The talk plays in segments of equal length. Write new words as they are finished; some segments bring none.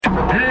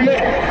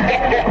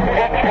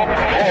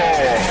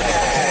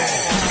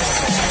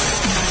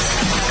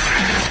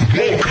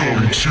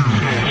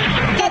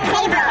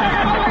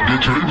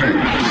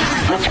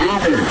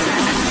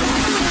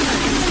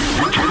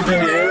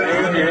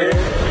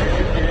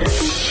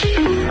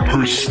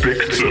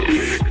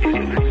Perspective.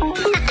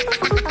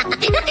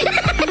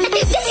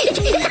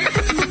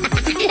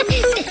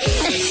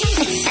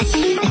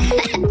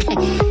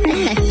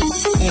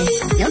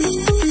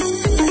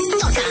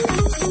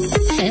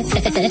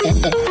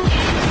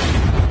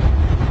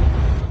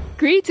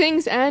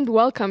 Greetings and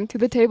welcome to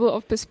the Table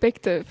of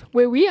Perspective,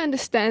 where we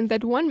understand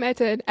that one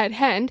matter at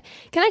hand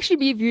can actually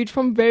be viewed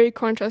from very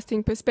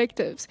contrasting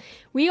perspectives.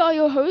 We are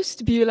your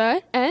hosts,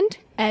 Beulah and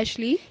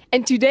Ashley.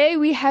 And today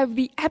we have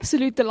the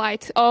absolute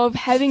delight of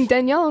having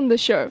Danielle on the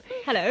show.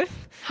 Hello.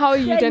 How are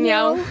you,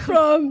 Danielle?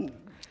 From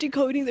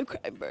Decoding the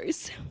Crime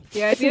Verse.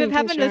 Yeah, if you Fascinating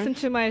haven't show. listened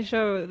to my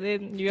show,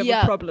 then you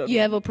have a problem. You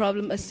have a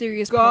problem, a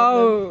serious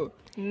problem. Go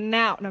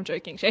now. No, I'm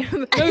joking, Shane.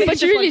 No, but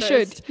you really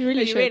should. You really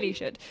You should. really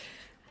should.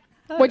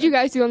 What do you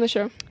guys do on the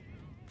show?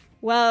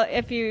 Well,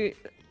 if you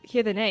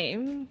hear the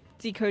name,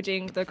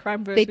 Decoding the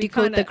Crime Verse, They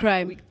decode the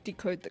crime. We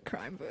decode the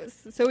crime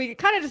verse. So we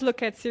kind of just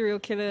look at serial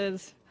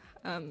killers,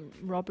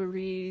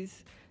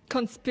 robberies,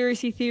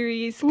 conspiracy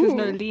theories, because Ooh.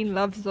 Nolene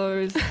loves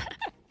those.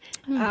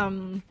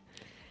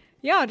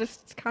 Yeah,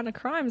 just kind of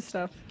crime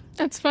stuff.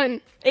 That's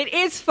fun. It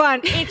is fun.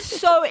 It's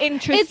so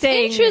interesting. It's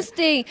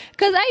interesting.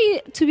 Because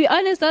to be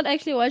honest, I'd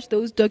actually watch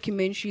those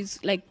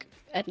documentaries like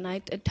at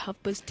night at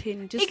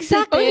 10:30. Just Exactly.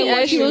 sit there Oh, yeah,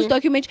 watching those actually.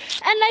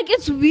 documentaries. And like,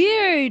 it's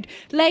weird.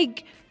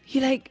 Like,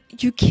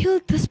 you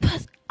killed this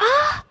person.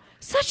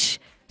 Such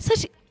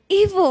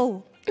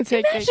evil. It's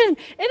like Imagine.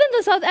 Even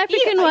the South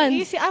African ones.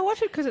 You see, I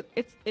watch it because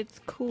it's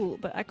cool,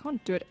 but I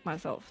can't do it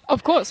myself.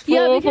 Of course, for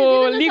because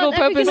even the legal South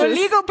African For purposes.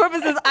 legal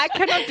purposes, I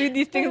cannot do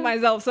these things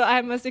myself, so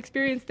I must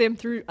experience them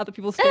through other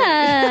people's stories.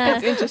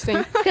 That's interesting.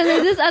 Because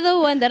there's this other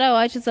one that I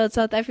watch, it's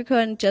South Africa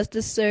and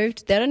Justice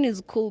Served. That one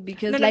is cool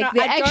because they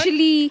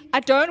actually... I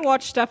don't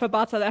watch stuff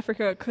about South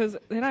Africa because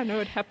then I know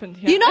it happened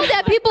here. You know, there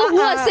are people who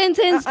are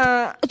sentenced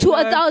to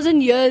 1,000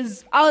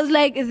 years. I was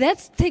like,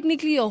 that's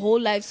technically a whole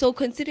life. So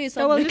consider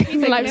yourself. So well, like just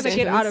means they life never get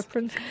sentence. out of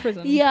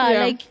prison. yeah, Yeah.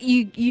 like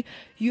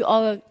you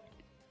are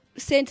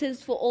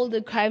sentenced for all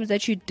the crimes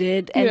that you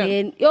did, and Yeah.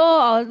 then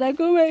I was like,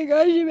 oh my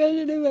gosh,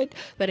 imagine it.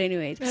 But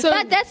anyways, So-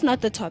 but that's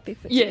not the topic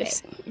for today.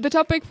 Yes. The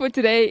topic for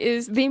today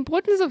is the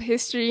importance of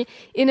history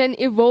in an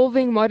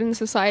evolving modern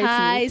society.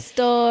 High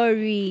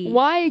story.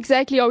 Why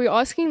exactly are we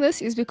asking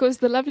this is because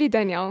the lovely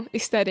Danielle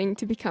is studying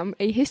to become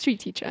a history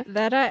teacher.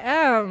 That I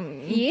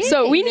am. Yeah.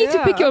 So we need to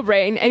pick Yeah. your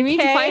brain and we need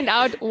to Okay. find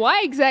out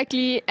why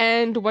exactly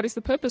and what is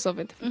the purpose of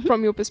it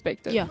from your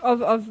perspective. Yeah.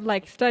 Of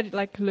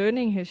like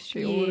learning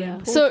history. Or Yeah.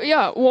 important- So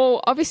yeah, well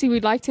obviously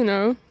we'd like to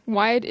know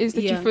why it is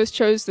that you Yeah. first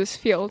chose this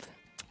field.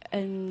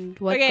 And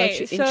what Okay, got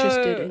you so-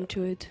 interested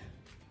into it?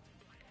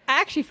 I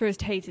actually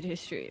first hated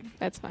history.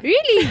 That's fine.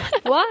 Really?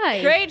 Why?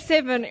 Grade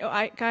 7,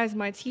 guys,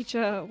 my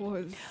teacher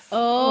was...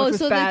 Oh, it was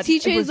so bad. the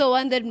teacher It is was the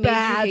one that made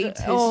bad. you hate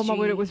history. Oh my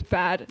word, it was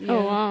bad. Yeah.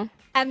 Oh wow.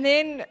 And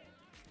then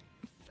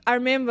I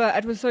remember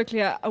it was so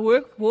clear. I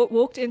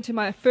walked into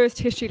my first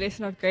history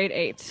lesson of grade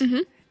 8,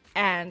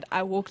 and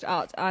I walked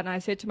out and I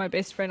said to my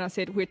best friend, I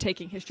said, "We're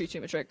taking history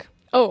to matric."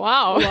 Oh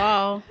wow.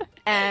 Wow.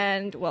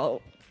 And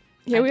well,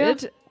 Here I we are.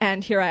 did,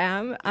 and here I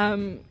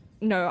am.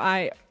 No,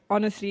 I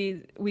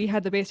honestly, we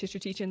had the best history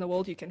teacher in the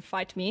world. You can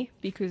fight me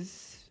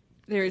because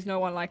there is no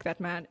one like that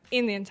man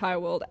in the entire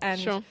world. And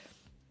Sure.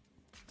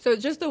 so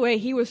just the way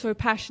he was so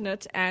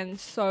passionate and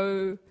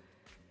so,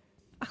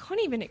 I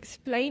can't even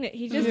explain it.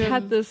 He just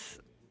had this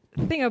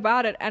thing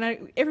about it, and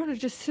everyone would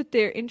just sit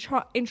there in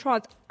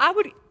trance. I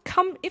would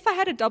come, if I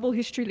had a double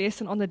history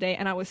lesson on the day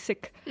and I was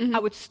sick, I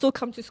would still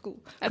come to school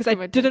because I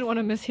good idea. didn't want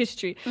to miss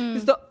history.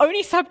 It's the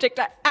only subject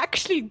I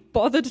actually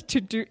bothered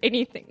to do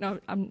anything. No,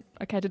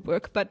 I did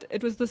work, but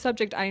it was the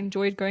subject I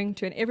enjoyed going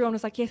to, and everyone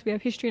was like, yes, we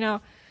have history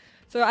now.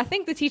 So I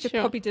think the teacher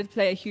Sure. probably did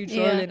play a huge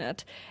Yeah. role in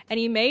it, and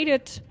he made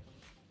it.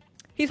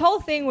 His whole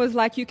thing was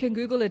like, you can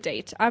Google a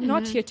date. I'm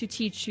not here to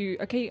teach you.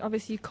 Okay,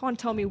 obviously you can't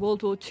tell me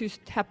World War II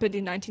happened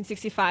in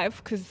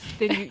 1965 because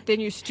then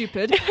you're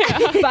stupid.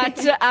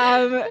 But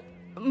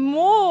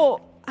more,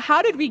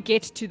 how did we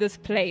get to this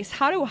place?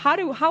 How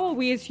are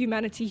we as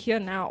humanity here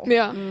now?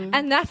 Yeah.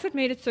 And that's what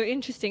made it so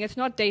interesting. It's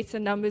not dates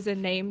and numbers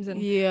and names.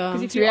 And Yeah.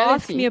 because if It's you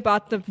ask reality. me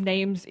about the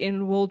names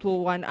in World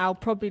War I, I'll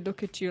probably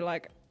look at you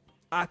like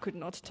I could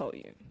not tell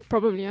you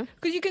Probably, yeah.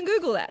 because you can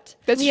Google that.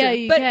 That's Yeah, true.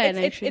 you But can,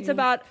 it's actually.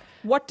 about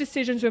what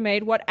decisions were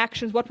made, what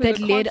actions, what were That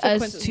the led us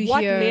consequences, to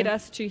what here. led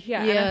us to here.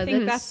 And Yeah, I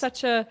think that's-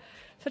 that's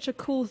such a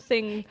cool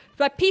thing.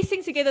 Like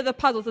piecing together the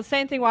puzzles, the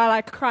same thing why I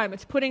like crime.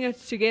 It's putting it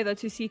together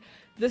to see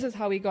this is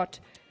how we got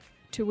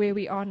to where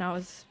we are now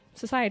as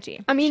society.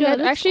 I mean, Sure, that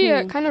that's actually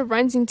cool. kind of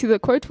runs into the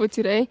quote for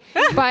today.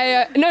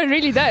 No, it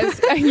really does.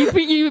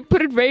 You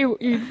put it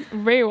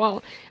very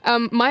well.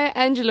 Maya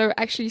Angelou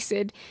actually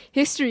said,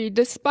 "History,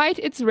 despite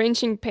its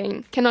wrenching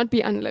pain, cannot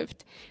be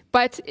unlived.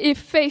 but if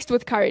faced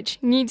with courage,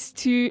 needs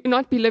to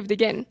not be lived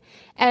again.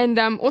 And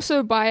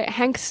also by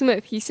Hank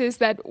Smith, he says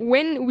that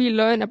when we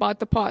learn about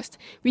the past,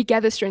 we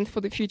gather strength for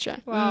the future.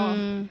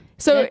 Wow.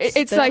 So That's-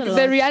 it's that's like a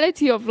the lot.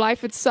 reality of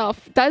life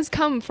itself does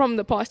come from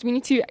the past. We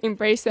need to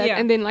embrace that. Yeah.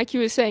 And then, like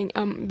you were saying,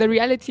 the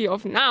reality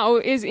of now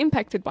is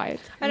impacted by it.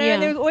 And Yeah.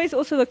 there was always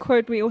also the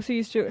quote we also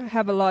used to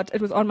have a lot.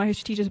 It was on my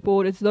history teacher's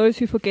board. It's those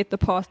who forget the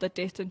past are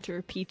destined to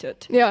repeat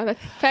it. Yeah,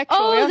 that's factual.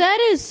 Oh, yeah. that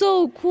is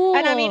so cool.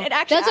 And I mean, it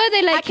actually. That's why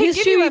they I like can give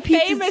history you a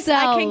repeats famous,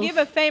 itself. I can give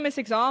a famous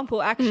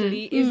example.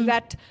 Actually, is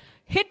that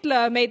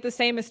Hitler made the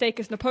same mistake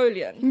as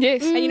Napoleon.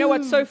 Yes. And you know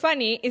what's so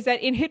funny is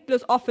that in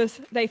Hitler's office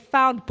they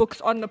found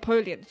books on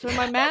Napoleon. So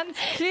my man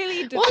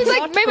clearly did Well, it's not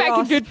like, maybe I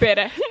could do it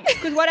better.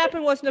 Because what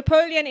happened was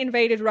Napoleon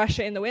invaded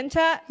Russia in the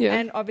winter, Yeah.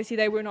 and obviously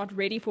they were not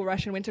ready for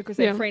Russian winter because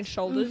they're Yeah. French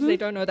shoulders. They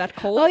don't know that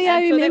cold. Oh, yeah,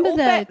 and I so they remember all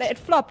that. It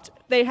flopped.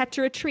 They had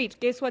to retreat.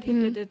 Guess what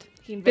Hitler did?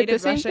 He invaded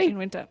same Russia thing. in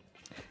winter.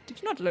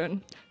 Did you not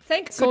learn?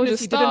 Thank Soldiers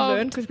goodness he didn't starved.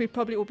 learn because we'd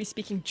probably all be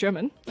speaking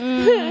German.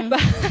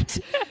 But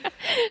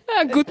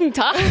Guten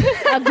Tag.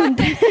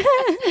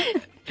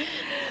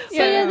 So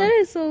yeah, that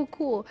is so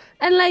cool.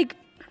 And like,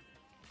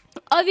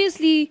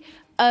 obviously,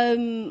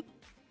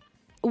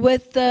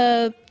 with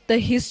the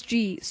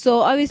history. So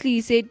obviously,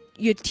 you said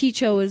your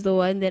teacher was the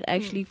one that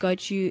actually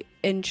got you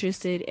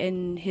interested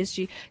in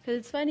history. Because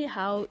it's funny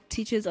how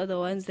teachers are the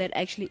ones that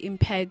actually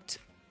impact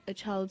a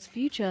child's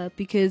future.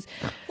 Because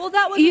well,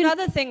 that was You-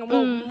 another thing.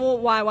 Well, more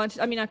why I wanted.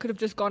 I mean, I could have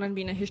just gone and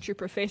been a history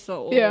professor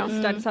or Yeah.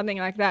 done something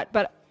like that.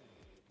 But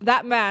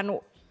that man,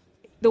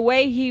 the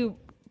way he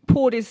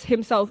poured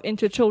himself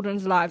into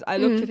children's lives, I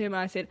looked at him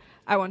and I said,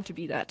 I want to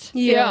be that.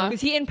 Yeah.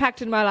 Because he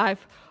impacted my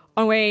life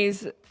on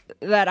ways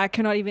that I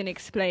cannot even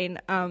explain.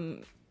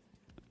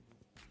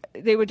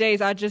 There were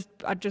days I'd just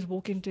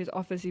walk into his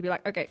office. He'd be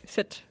like, "Okay,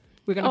 sit.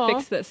 We're gonna Aw,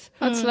 fix this.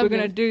 that's We're lovely.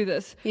 gonna do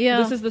this. Yeah.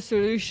 This is the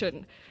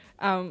solution."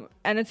 And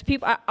it's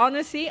people.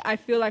 Honestly, I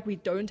feel like we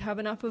don't have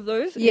enough of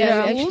those. in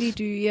yeah, we schools. actually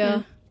do.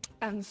 Yeah.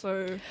 And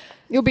so,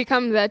 You'll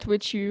become that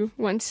which you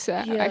once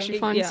actually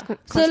found. Yeah. So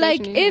like,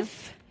 consolation in.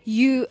 if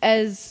you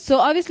so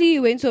obviously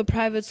you went to a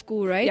private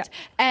school, right? Yeah.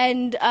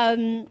 And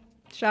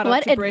shout out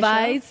what to Brescia.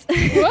 advice?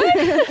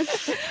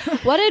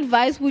 What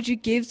advice would you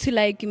give to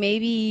like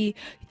maybe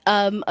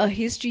a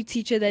history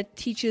teacher that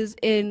teaches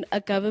in a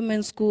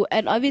government school?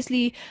 And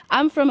obviously,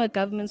 I'm from a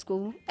government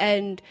school,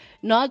 and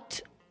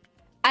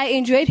I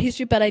enjoyed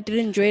history, but I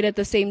didn't enjoy it at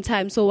the same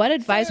time. So, what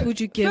advice would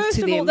you give First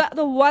to of all, them?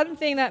 the one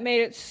thing that made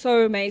it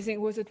so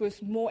amazing was it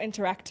was more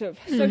interactive.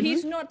 So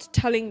he's not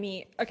telling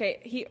me,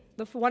 okay,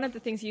 one of the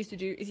things he used to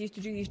do is he used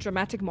to do these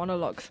dramatic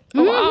monologues.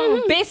 Oh,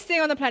 wow. Best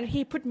thing on the planet.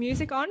 He put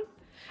music on,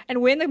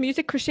 and when the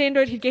music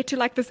crescendoed, he'd get to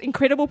like this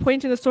incredible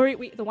point in the story.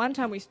 The one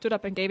time we stood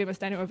up and gave him a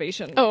standing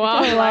ovation. Oh,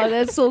 wow. Oh, wow,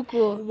 that's so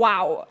cool.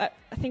 Wow. I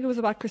think it was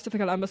about Christopher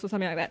Columbus or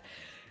something like that.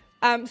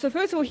 So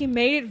first of all, he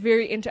made it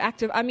very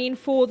interactive. I mean,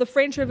 for the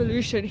French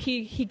Revolution,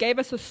 he gave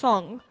us a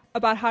song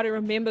about how to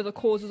remember the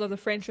causes of the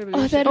French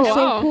Revolution. Oh, that Oh, is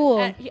so wow. cool.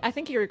 And I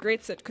think he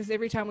regrets it because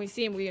every time we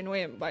see him, we annoy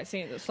him by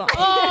singing the song.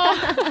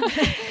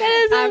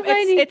 That is so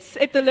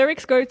funny. The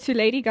lyrics go to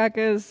Lady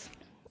Gaga's,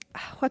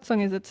 what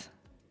song is it?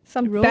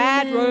 Some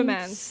bad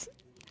romance.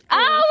 I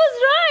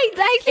was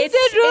right. I actually It's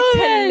said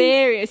romance.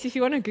 hilarious. If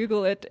you want to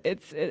Google it,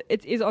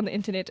 it is on the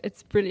internet.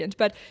 It's brilliant.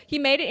 But he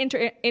made it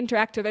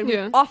interactive, and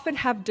Yeah. we often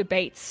have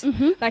debates.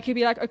 Like he'd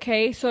be like,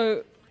 okay,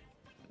 so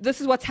this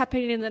is what's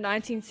happening in the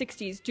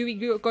 1960s. Do we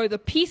go the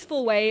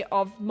peaceful way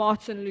of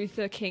Martin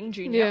Luther King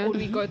Jr. Yeah. or do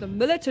we go the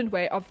militant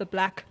way of the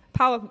Black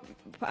Power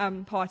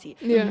Party?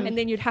 Yeah. And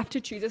then you'd have to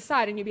choose a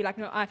side, and you'd be like,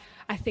 no,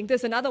 I think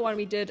there's another one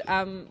we did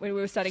when we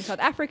were studying South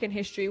African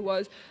history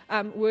was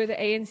were the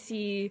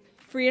ANC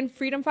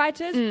freedom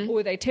fighters or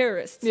were they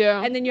terrorists?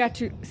 Yeah. And then you had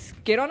to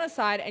get on a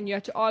side and you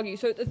had to argue.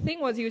 So the thing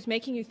was, he was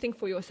making you think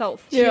for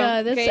yourself.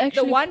 Yeah, that's Okay,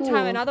 actually the one cool.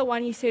 time, another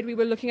one, he said we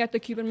were looking at the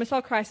Cuban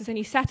Missile Crisis, and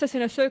he sat us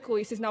in a circle.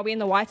 He says, "Now we're in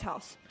the White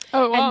House,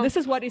 Oh, wow. and this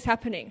is what is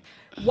happening.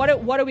 What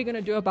are we going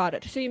to do about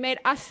it?" So he made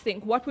us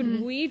think: what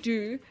would we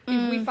do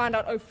if we found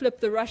out, oh,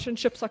 flip, the Russian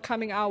ships are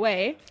coming our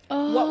way? What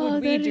Oh,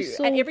 would we that do? is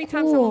so And every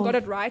time cool. someone got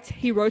it right,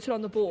 he wrote it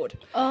on the board.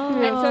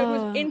 Oh, And so it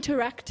was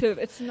interactive.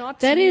 It's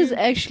not that you- is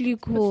actually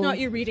cool. It's not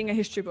you reading a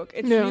history book.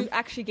 It's Yeah. you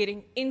actually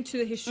getting into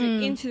the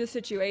history, into the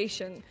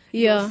situation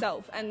Yeah.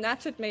 yourself, and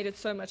that's what made it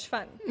so much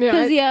fun. Yeah,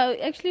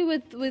 Because actually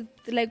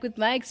with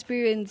my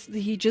experience,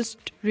 he just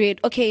read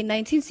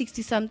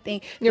 1960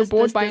 something. You're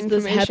bored this, by this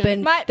information.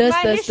 happened. My This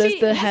history,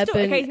 Mr.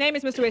 happened. Okay, his name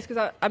is Mr. West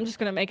because I'm just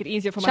going to make it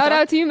easier for Shout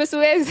myself. out to you, Mr.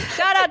 Wes.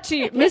 Shout out to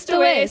you, Mr. Mr.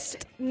 West.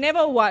 West.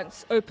 Never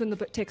once opened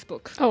the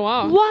textbook. Oh,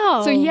 wow.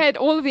 Wow. So he had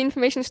all of the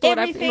information stored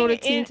up in order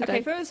to teach okay,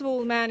 today. first of all,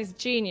 the man is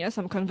genius,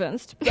 I'm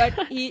convinced, but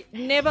he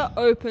never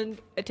opened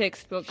a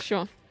textbook.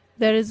 Sure.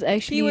 That is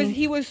actually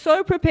He was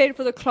so prepared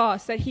for the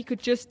class that he could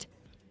just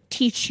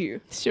teach you.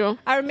 Sure.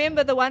 I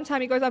remember the one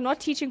time he goes, "I'm not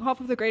teaching half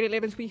of the grade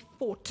 11s." We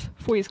fought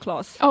for his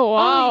class. Oh,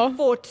 wow. We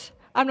fought.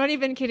 I'm not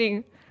even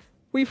kidding.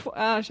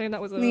 Shame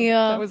that was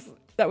Yeah.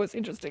 that was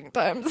interesting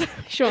times.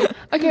 Sure.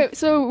 Okay,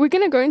 so we're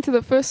going to go into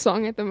the first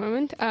song at the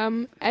moment.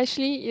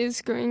 Ashley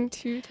is going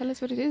to tell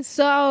us what it is.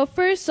 So our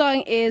first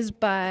song is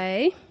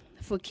by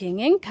For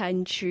King and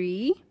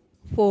Country.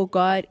 For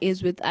God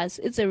Is With Us.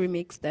 It's a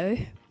remix though.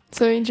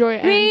 So enjoy.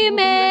 And we'll be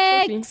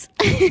back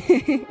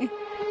shortly. Remix!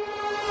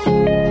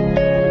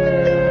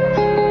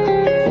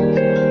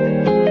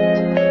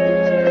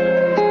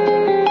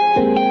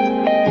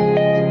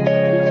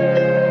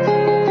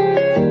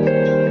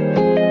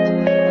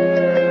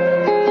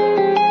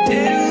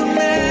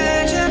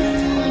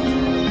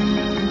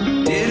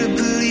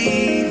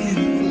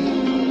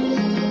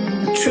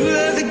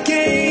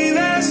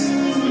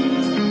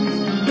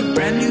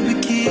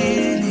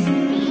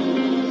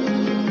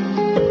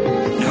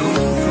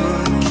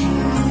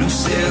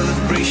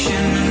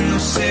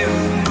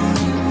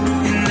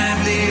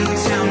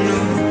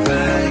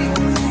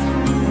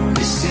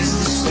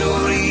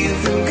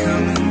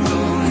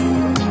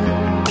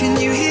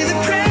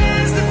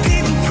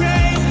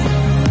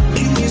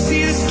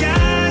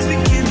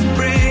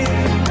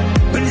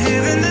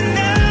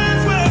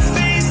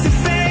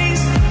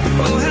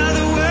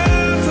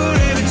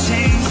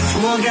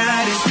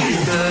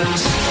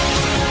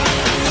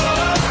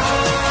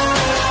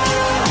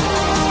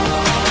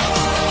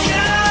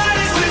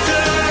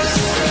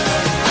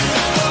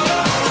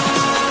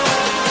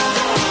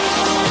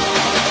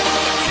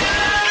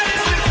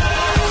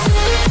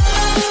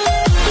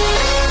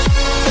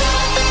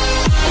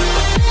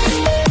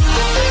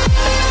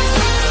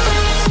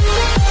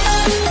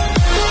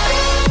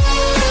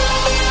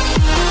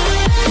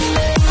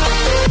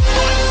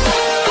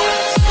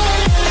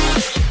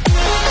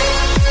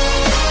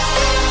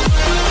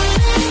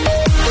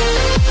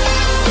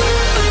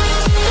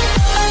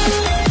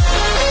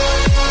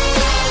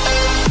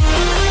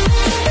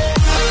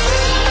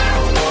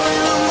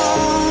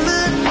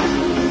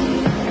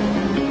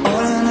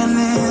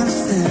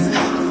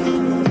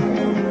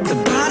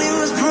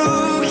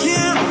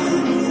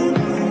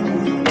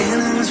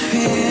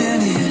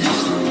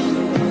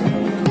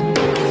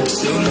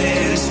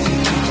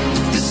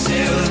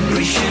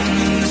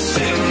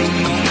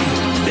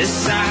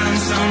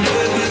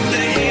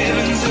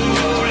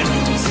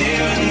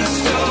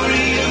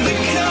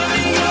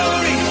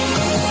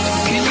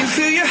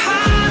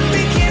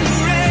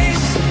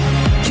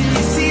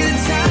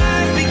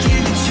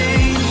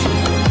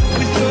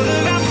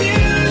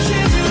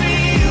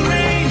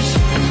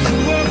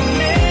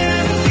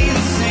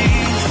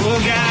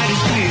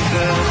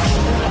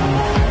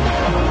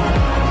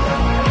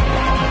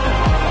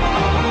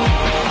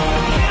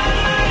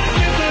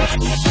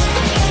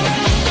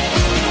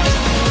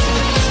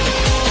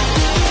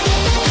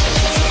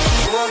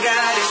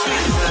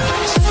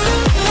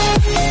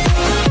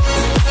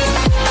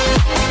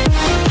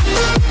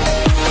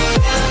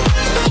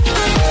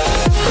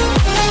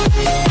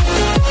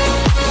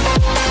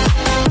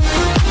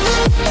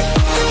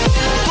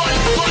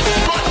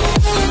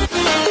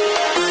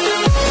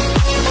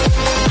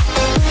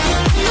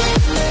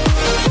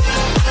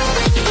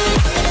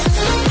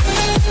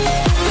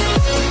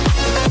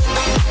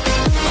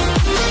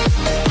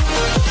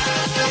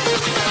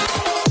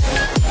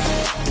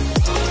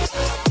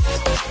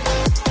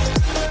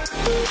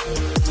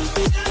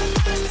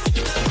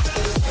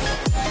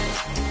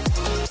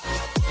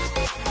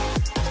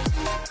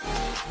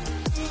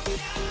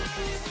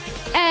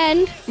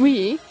 And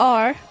We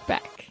are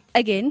back.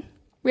 again.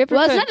 We have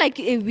Well, it's returned. not like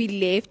we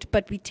left,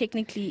 but we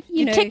technically,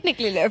 you know,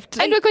 technically left.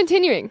 And we're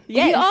continuing. we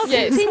are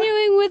Yes.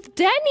 continuing with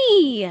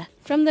Danny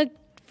from the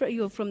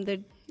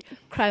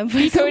crime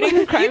verse.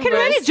 Coding crime You can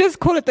really verse. just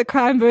call it the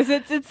crime verse.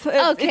 It's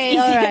Okay, easy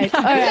all right, enough.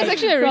 all right. That's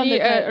actually a From really, the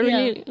crime- a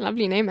really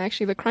lovely name,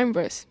 actually, the crime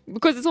verse,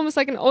 because it's almost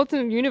like an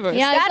alternate universe.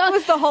 Yeah, That it's,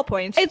 was the whole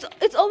point.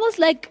 it's almost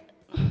like,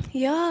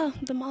 yeah,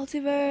 the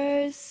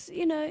multiverse,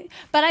 you know.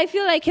 But I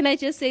feel like, can I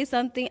just say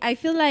something? I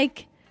feel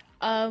like,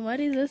 what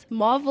is this?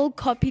 Marvel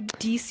copied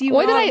DC.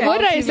 What did I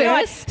say?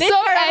 Multiverse. So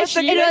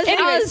Ashley, It was, I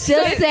anyways, was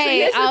just saying.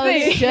 here's the I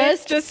was thing.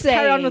 just Just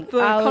carry on saying. with the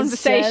I was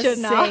conversation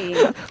just now.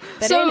 saying.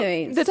 But So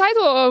anyways, the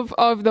title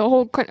of the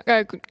whole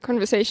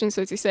conversation,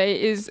 so to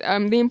say, is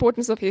the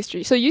importance of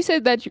history. So you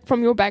said that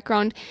from your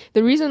background,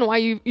 the reason why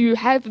you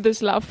have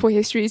this love for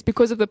history is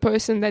because of the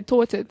person that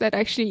taught it, that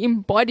actually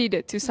embodied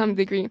it to some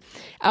degree.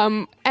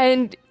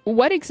 And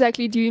what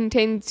exactly do you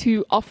intend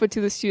to offer to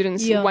the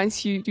students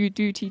once you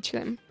do teach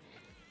them?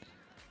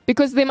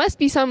 Because there must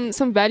be some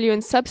value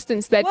and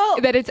substance that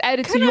it's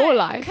added to your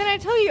life. Can I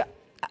tell you?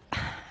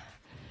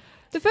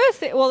 The first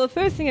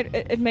thing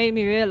it made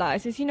me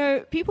realize is, you know,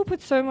 people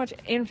put so much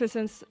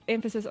emphasis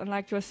on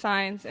like your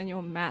science and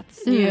your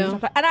maths. Yeah. And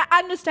stuff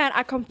like, and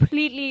I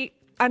completely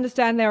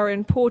understand they are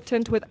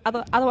important.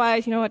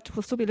 Otherwise, you know what,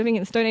 we'll still be living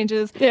in the Stone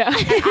Ages. Yeah. And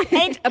I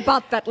ain't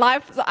about that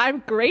life. So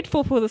I'm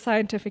grateful for the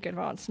scientific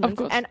advancements. Of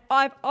course. And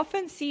I've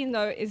often seen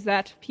though is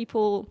that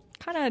people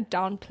kind of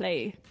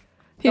downplay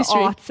History.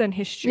 the arts and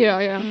history.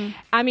 Yeah.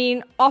 I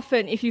mean,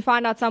 often if you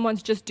find out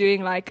someone's just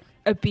doing like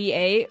a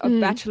BA, a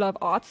Bachelor of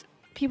Arts,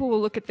 people will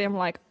look at them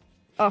like,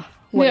 oh,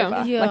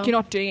 whatever. Yeah. Like you're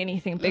not doing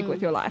anything big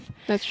with your life.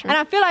 That's true. And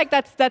I feel like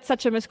that's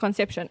such a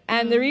misconception.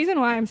 And the reason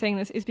why I'm saying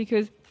this is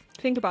because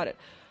think about it.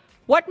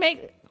 What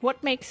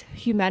makes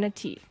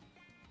humanity?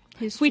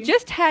 If we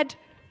just had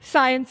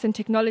science and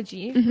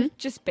technology, would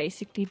just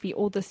basically be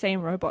all the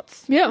same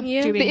robots. Yeah.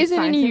 Yeah. There doing isn't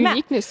science any and math.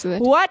 uniqueness to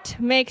it. What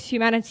makes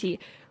humanity?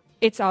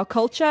 It's our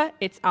culture,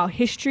 it's our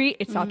history,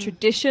 it's our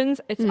traditions,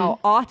 it's our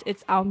art,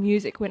 it's our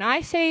music. When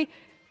I say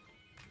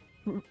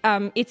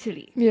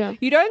Italy, Yeah.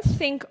 you don't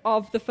think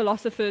of the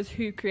philosophers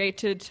who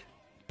created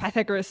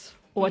Pythagoras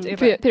or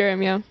whatever.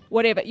 Theorem, yeah.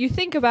 Whatever. You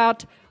think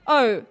about,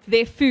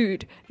 their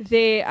food,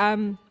 their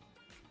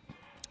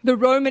the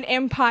Roman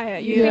Empire.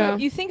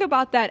 You think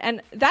about that,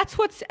 and that's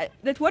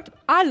what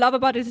I love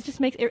about it. Is it just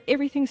makes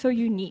everything so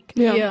unique.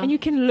 Yeah. Yeah. And you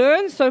can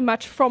learn so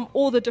much from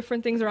all the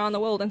different things around the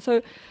world. And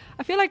so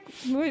I feel like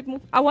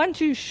I want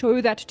to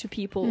show that to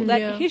people, that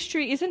Yeah.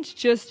 history isn't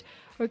just,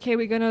 okay,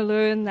 we're going to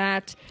learn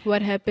that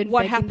What happened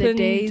What back in the happened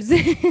days.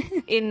 in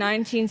Past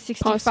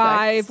 1965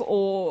 facts.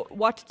 or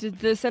what did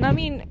this. And I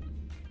mean,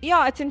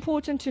 yeah, it's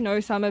important to know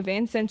some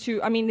events and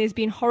to, I mean, there's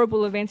been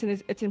horrible events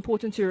and it's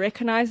important to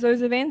recognize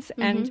those events.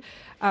 And,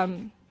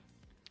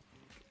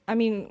 I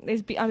mean,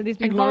 there's been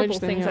Acknowledge horrible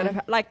them, things yeah. that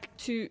have, like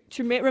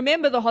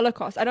remember the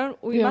Holocaust.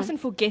 We Yeah. mustn't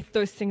forget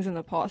those things in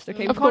the past.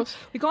 Okay, Of course.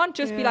 we can't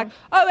just be Yeah. like,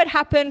 oh, it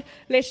happened.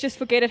 Let's just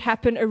forget it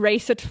happened.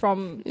 Erase it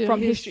from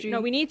history. History. No,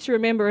 we need to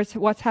remember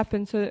what's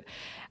happened. So,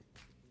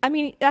 I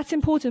mean, that's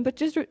important. But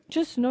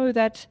just know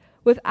that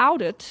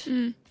without it,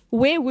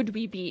 where would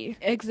we be?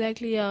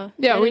 Exactly, yeah.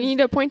 Yeah, That we is- need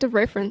a point of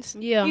reference.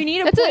 Yeah. You need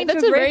a That's point a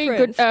of very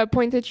reference. good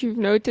point that you've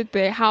noted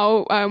there.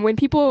 How when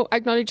people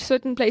acknowledge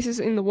certain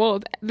places in the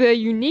world, the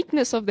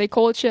uniqueness of their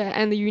culture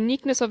and the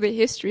uniqueness of their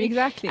history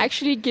Exactly.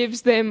 actually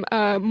gives them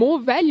more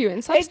value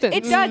and substance.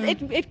 It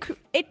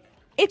does.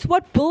 It's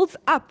what builds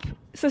up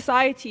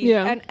societies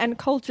Yeah. and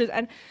cultures.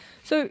 And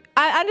so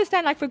I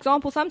understand, like, for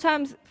example,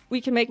 sometimes we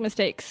can make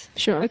mistakes.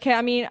 Sure. Okay.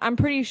 I mean, I'm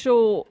pretty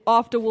sure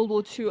after World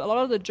War II, a lot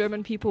of the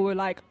German people were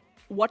like,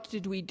 what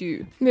did we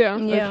do? Yeah.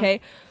 Yeah.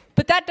 Okay.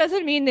 But that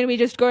doesn't mean then we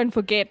just go and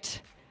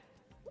forget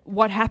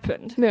what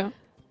happened. Yeah.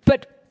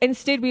 But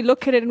instead we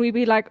look at it and we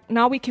be like,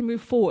 now we can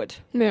move forward.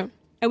 Yeah.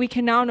 And we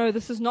can now know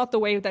this is not the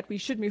way that we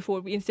should move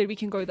forward. Instead, we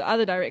can go the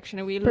other direction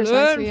and we Precisely,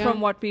 learn yeah. from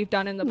what we've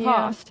done in the Yeah.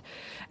 past.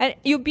 And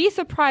you'll be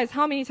surprised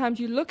how many times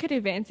you look at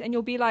events and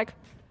you'll be like,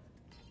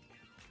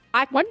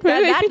 What were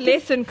they that thinking?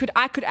 lesson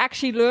I could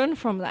actually learn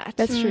from that.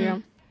 That's true. Yeah.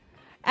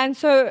 And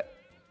so,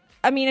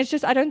 I mean, it's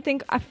just,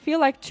 I feel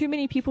like too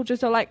many people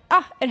just are like,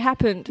 it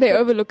happened. They But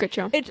overlook it,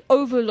 yeah. it's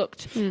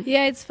overlooked.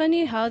 Yeah, it's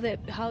funny how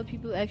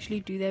people actually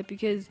do that,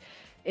 because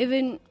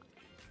even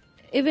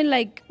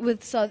like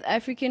with South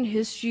African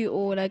history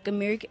or like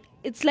American,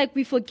 it's like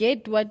we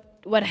forget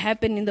what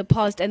happened in the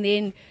past, and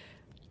then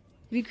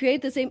we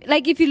create the same.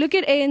 Like if you look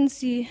at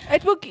ANC,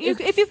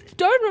 If you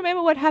don't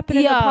remember what happened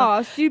in the Yeah.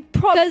 past, you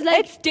probably 'Cause, like-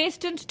 it's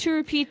destined to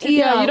repeat.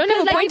 Yeah, you don't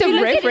have a 'cause, point if of you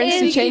look at reference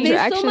to ANC, change your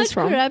there's so actions much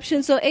from.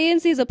 corruption. So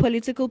ANC is a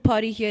political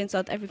party here in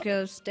South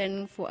Africa,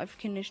 standing for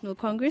African National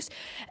Congress,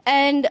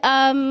 and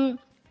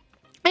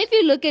if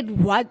you look at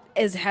what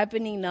is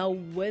happening now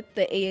with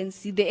the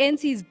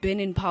ANC has been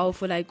in power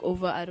for like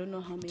over, I don't know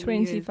how many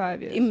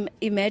 25 years.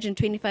 Imagine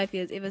 25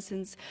 years, ever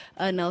since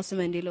Nelson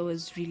Mandela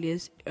was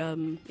released,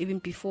 even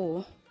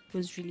before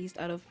was released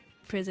out of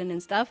prison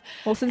and stuff.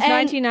 Well, since And-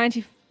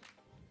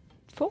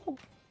 1994.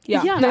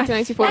 Yeah. Yeah.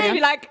 1994, I'd yeah. be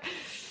like,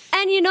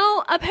 And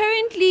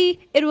apparently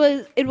it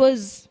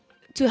was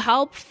to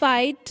help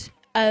fight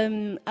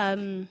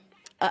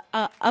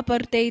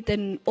apartheid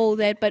and all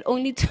that, but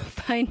only to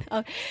find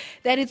out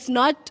that it's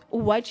not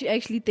what you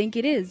actually think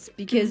it is,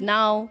 because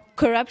now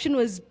corruption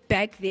was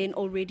back then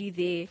already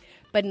there,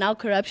 but now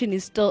corruption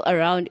is still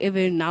around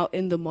even now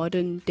in the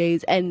modern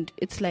days, and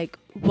it's like,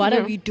 what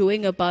are we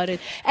doing about it?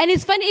 And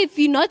it's funny, if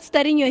you're not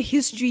studying your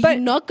history, But-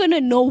 you're not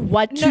gonna know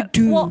what to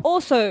do. Well,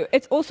 also,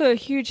 it's also a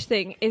huge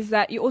thing is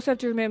that you also have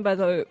to remember,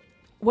 though,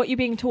 what you're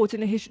being taught in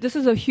the history. This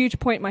is a huge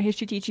point my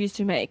history teacher used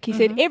to make. He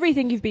said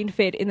everything you've been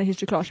fed in the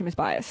history classroom is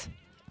bias,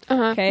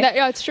 Okay.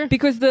 Yeah, it's true.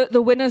 because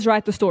the winners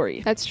write the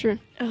story. That's true.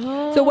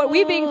 So what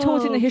we're being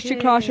taught in the history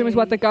classroom is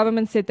what the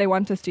government said they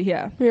want us to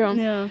hear. Yeah.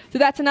 Yeah. So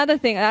that's another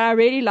thing that I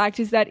really liked,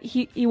 is that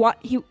he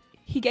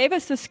gave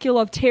us the skill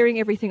of tearing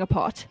everything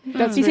apart.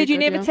 That's He very said you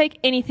good, never yeah. take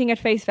anything at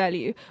face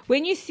value.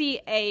 When you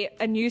see a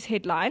news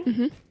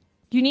headline,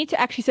 you need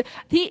to actually say,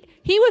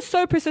 he was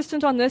so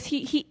persistent on this.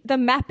 The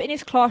map in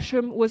his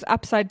classroom was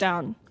upside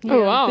down.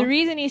 Oh, wow. The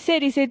reason he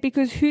said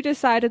because who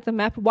decided the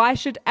map? Why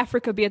should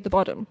Africa be at the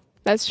bottom?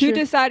 That's Who true.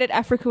 decided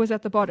Africa was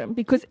at the bottom?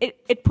 Because it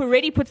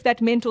already puts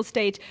that mental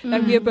state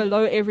that we're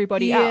below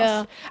everybody Yeah.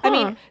 else. I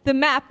mean, the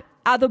map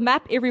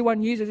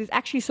everyone uses is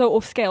actually so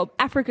off scale.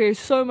 Africa is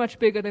so much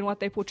bigger than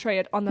what they portray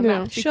it on the Yeah.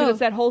 map, because Sure. it's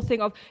that whole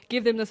thing of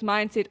give them this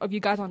mindset of you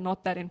guys are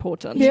not that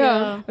important.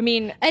 Yeah. I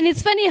mean, And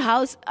it's funny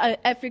how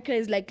Africa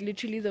is like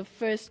literally the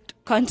first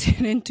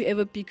continent to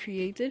ever be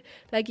created.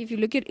 Like if you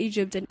look at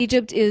Egypt, and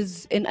Egypt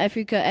is in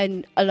Africa,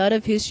 and a lot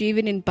of history,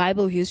 even in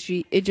Bible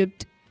history,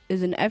 Egypt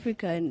is in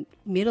Africa, and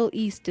Middle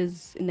East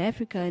is in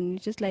Africa, and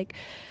it's just like,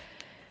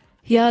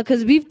 Yeah,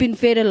 because we've been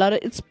fed a lot of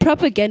it's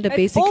propaganda It's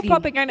basically. all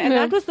propaganda, and Yeah.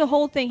 that was the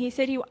whole thing. He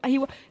said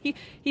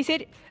he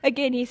said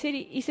again. He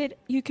said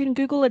you can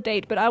Google a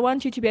date, but I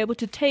want you to be able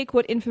to take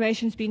what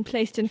information's been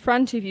placed in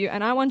front of you,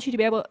 and I want you to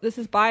be able. This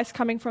is bias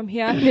coming from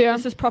here. Yeah.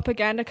 This is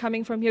propaganda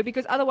coming from here.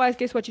 Because otherwise,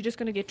 guess what? You're just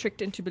going to get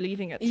tricked into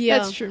believing it. Yeah,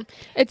 That's true.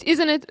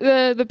 Isn't it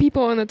the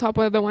people on the top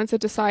are the ones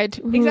that decide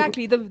who,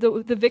 Exactly.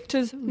 The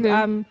victors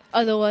Yeah.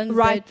 other ones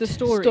write that the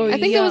story. I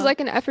think there was yeah. like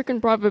an African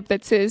proverb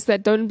that says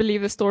that don't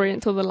believe the story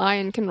until the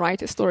lion can write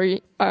a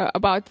story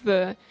about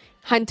the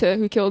hunter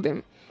who killed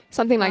him.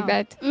 Something like Wow.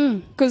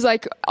 that. Because,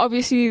 like,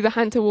 obviously the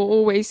hunter will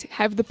always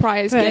have the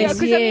prize Right. Yeah, game.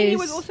 because I mean, he Yes.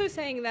 was also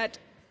saying that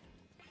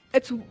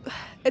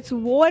it's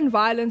war and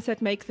violence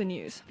that make the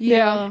news.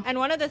 Yeah. And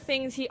one of the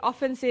things he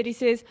often said, he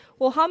says,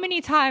 well, how many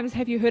times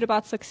have you heard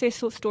about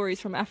successful stories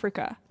from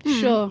Africa?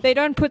 Sure. They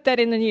don't put that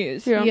in the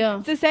news. Yeah. Yeah.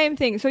 It's the same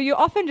thing. So you're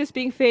often just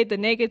being fed the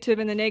negative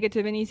and the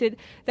negative. And he said,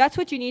 that's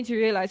what you need to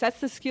realize. That's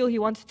the skill he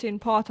wanted to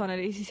impart on it.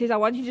 He says, I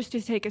want you just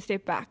to take a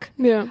step back.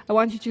 Yeah. I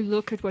want you to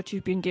look at what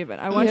you've been given.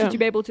 I want Yeah. you to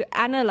be able to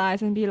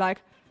analyze and be like,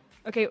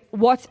 okay,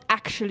 what's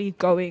actually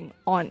going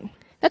on?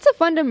 That's a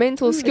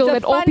fundamental skill It's a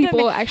that all people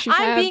fundament- actually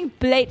I'm have. being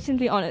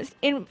blatantly honest.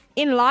 In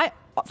life,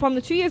 from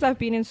the 2 years I've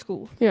been in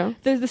school, Yeah.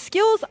 the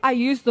skills I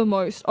use the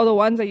most are the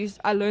ones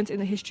I learned in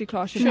the history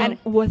classroom, Sure. and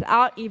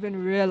without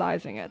even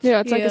realizing it. Yeah,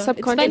 it's like Yeah. a It's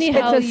subconscious. funny It's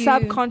how a you-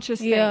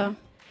 subconscious Yeah. thing.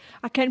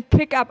 I can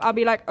pick up. I'll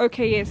be like,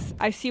 okay, yes,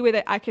 I see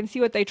I can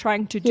see what they're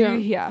trying to do Yeah.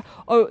 here.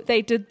 Oh,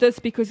 they did this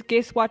because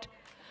guess what?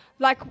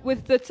 Like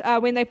with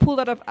when they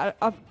pulled out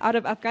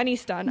of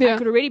Afghanistan, Yeah. I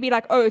could already be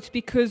like, oh, it's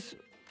because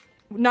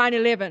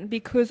 9/11,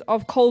 because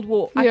of Cold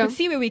War. I Yeah. could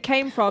see where we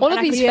came from. All and of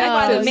I could these see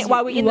factors.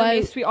 why we're in the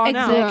mess we are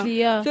now. Exactly,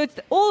 yeah. So it's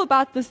all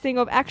about this thing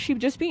of actually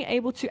just being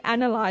able to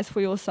analyze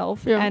for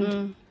yourself Yeah.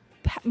 and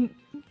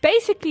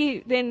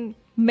basically then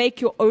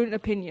make your own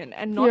opinion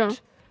and not Yeah.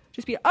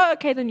 just be, oh,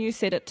 okay, the news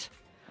said it.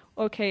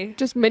 Okay.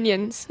 Just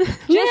minions. Just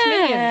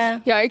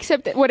minions. Yeah,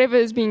 except that whatever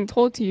is being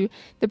told to you,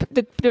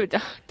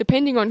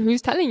 depending on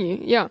who's telling you.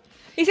 Yeah.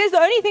 He says the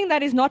only thing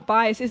that is not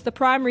biased is the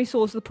primary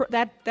source.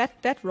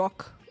 That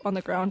rock on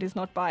the ground is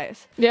not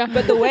biased. Yeah.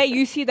 But the way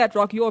you see that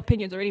rock, your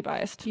opinion's already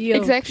biased. Yo,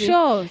 Exactly.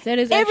 Sure. That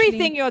is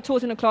Everything you're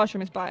taught in a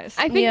classroom is biased.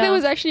 I think Yeah. there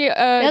was actually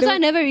That's there- why I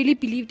never really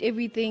believed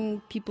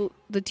everything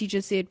the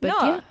teacher said. But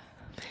No. yeah.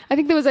 I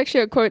think there was actually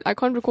a quote. I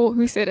can't recall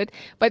who said it,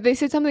 but they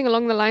said something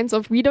along the lines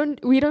of, "We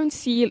don't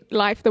see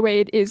life the way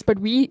it is, but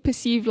we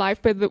perceive life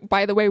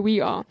by the way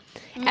we are."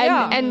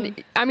 Yeah.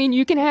 And I mean,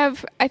 you can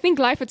have. I think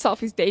life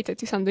itself is data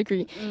to some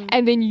degree,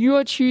 and then you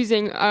are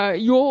choosing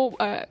your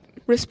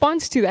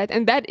response to that,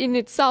 and that in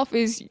itself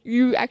is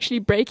you actually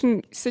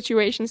breaking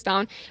situations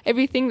down,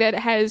 everything that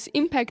has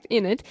impact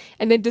in it,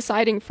 and then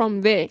deciding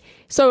from there.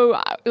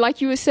 So, like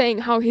you were saying,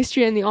 how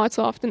history and the arts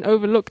are often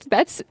overlooked.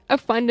 That's a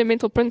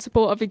fundamental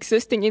principle of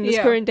existing in this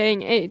Yeah. current day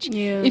and age.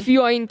 Yeah. If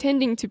you are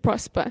intending to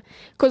prosper,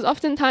 because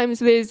oftentimes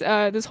there's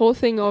this whole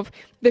thing of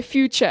the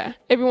future.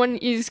 Everyone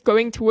is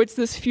going towards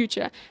this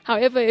future.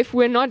 However, if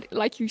we're not,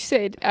 like you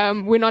said,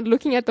 we're not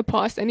looking at the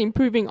past and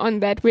improving on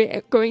that,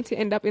 we're going to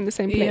end up in the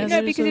same place. Yeah, No,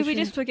 that is because so if we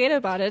true. just forget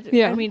about it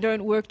Yeah. and we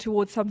don't work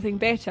towards something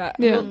better,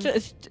 Yeah. we'll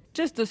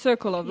just the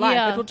circle of life.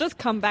 Yeah. It will just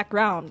come back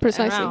round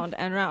Precisely. and round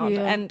and round.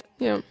 Yeah. And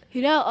Yeah.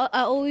 You know,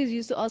 I always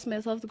used to ask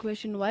myself the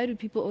question, why do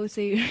people always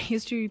say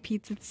history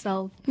repeats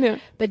itself? Yeah.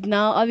 But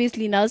now,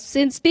 obviously,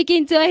 since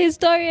speaking to a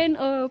historian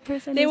or a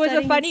person there who's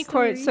was a studying funny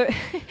quote. history-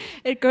 So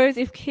it goes,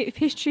 if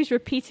history is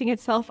repeating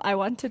itself, I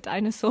want a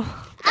dinosaur.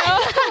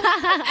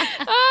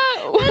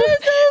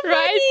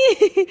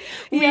 Right?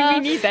 Yeah. we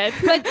need that.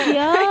 But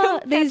yeah,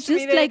 there's Catch me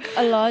just there. like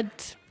a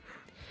lot.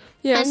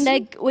 Yes. And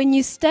like when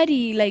you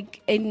study,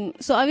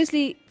 so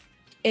obviously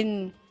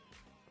in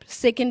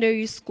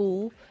secondary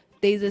school,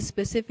 there's a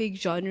specific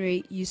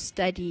genre you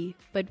study.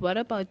 But what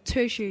about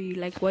tertiary?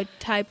 Like what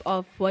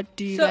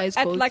do you guys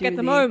go at through the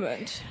there?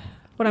 moment,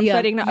 what I'm Yeah,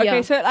 studying now. Okay,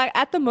 yeah. so like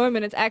at the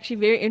moment, it's actually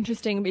very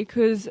interesting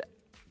because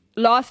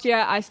last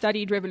year I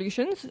studied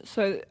revolutions.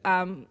 So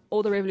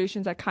all the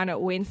revolutions I kind of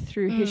went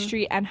through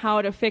history and how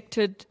it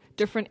affected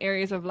different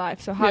areas of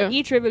life. So how Yeah.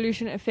 each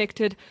revolution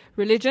affected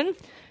religion,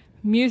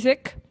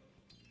 music,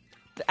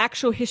 the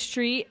actual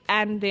history,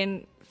 and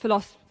then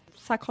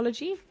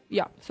psychology.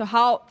 Yeah. So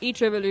how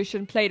each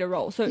revolution played a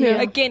role. So Yeah.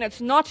 again,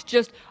 it's not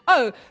just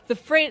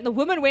the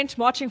women went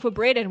marching for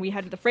bread, and we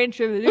had the French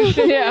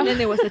Revolution, Yeah. and then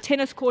there was the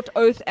tennis court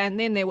oath, and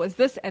then there was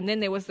this, and then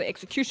there was the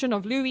execution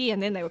of Louis,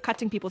 and then they were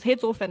cutting people's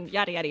heads off, and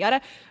yada yada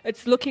yada.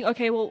 It's looking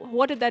okay. Well,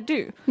 what did that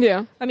do?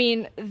 Yeah. I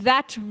mean,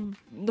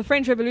 the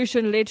French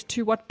Revolution led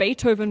to what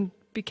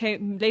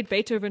led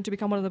Beethoven to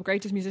become one of the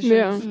greatest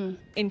musicians Yeah.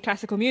 in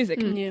classical music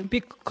Yeah.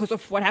 because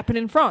of what happened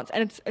in France.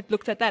 And it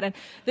looks at that. And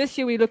this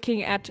year we're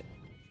looking at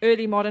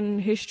early modern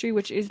history,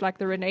 which is like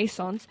the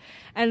Renaissance,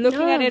 and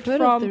looking at I've it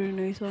heard of the from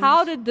Renaissance.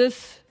 how did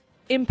this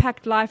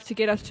impact life to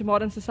get us to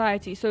modern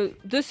society. So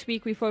this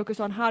week we focus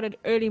on how did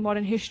early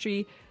modern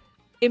history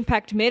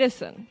impact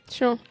medicine?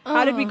 Sure.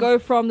 How did we go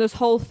from this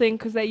whole thing?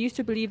 Because they used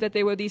to believe that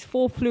there were these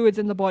 4 fluids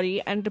in the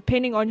body, and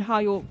depending on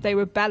how they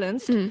were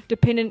balanced,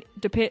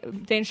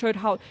 then showed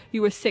how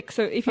you were sick.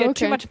 So if you had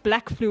too Okay. much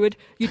black fluid,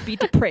 you'd be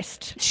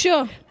depressed.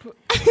 Sure.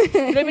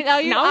 Let me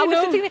tell you, Now I we was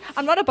know. sitting there.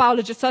 I'm not a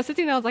biologist, so I was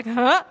sitting there. I was like,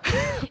 huh?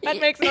 That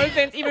makes no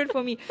sense even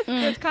for me. So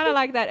it's kind of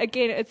like that.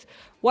 Again, it's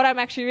what I'm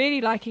actually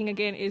really liking.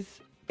 Again, is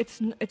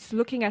it's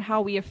looking at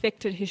how we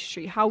affected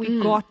history, how we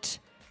got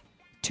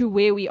to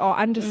where we are,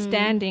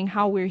 understanding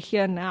how we're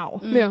here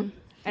now, Yeah.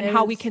 and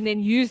how we can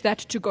then use that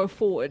to go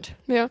forward.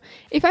 Yeah.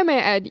 If I may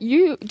add,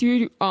 you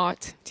do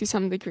art to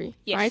some degree,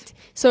 Yes. right?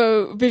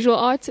 So visual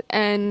art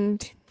and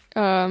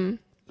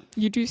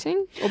you do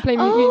sing or play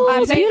music?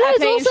 Oh, play- Beulah I is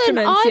play also an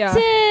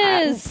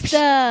instruments, artist.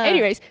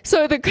 Anyways,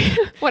 so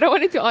what I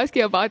wanted to ask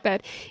you about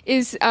that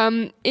is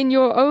in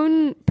your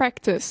own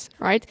practice,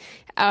 right?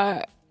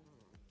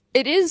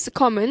 It is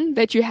common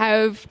that you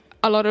have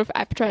a lot of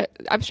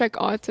abstract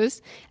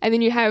artists, and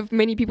then you have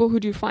many people who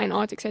do fine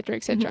art, etc.,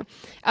 etc.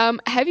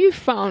 Have you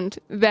found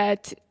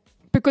that,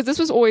 because this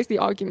was always the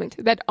argument,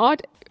 that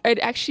art, it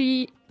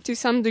actually, to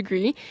some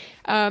degree,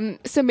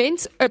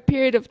 cements a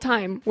period of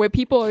time where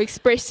people are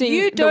expressing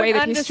You the way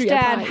don't that history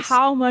understand applies?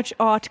 how much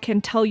art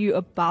can tell you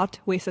about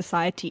where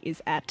society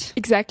is at.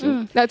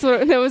 Exactly. That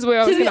was where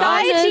I was going to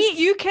ask.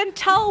 Society, you can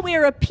tell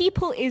where a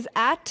people is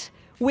at,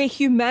 where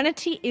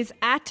humanity is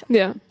at,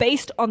 Yeah.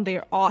 based on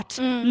their art.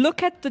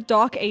 Look at the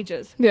Dark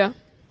Ages. Yeah.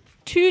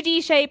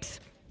 2D shapes,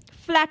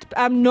 flat,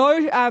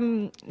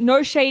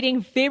 no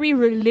shading, very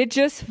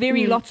religious,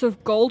 very lots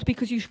of gold,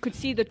 because you could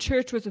see the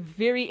church was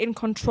very in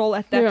control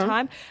at that Yeah.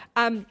 time.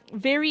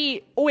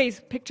 Very always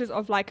pictures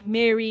of like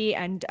Mary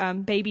and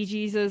baby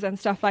Jesus and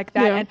stuff like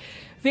that, Yeah. and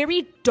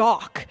very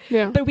dark.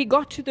 Yeah. But we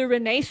got to the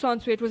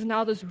Renaissance, where it was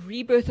now this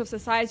rebirth of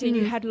society, and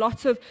you had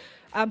lots of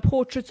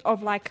portraits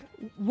of like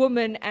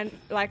women and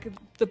like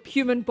the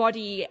human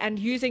body, and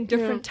using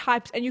different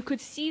types, and you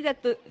could see that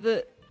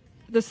the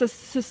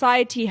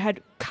society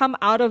had come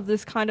out of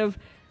this kind of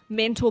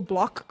mental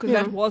block, because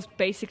Yeah. that was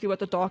basically what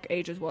the Dark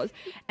Ages was,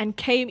 and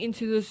came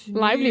into this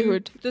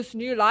Livelihood.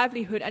 new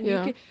livelihood, and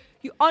Yeah.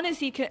 you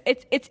honestly can.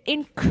 It's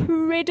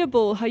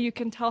incredible how you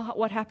can tell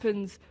what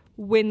happens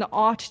when the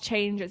art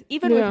changes,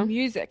 even Yeah. with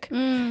music.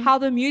 How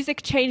the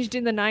music changed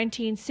in the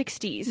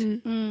 1960s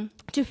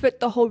to fit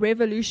the whole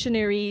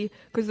revolutionary,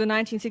 because the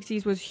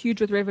 1960s was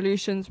huge with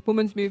revolutions,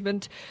 women's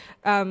movement,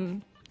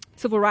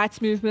 civil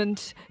rights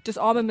movement,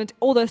 disarmament,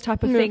 all those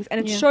type of Yeah. things. And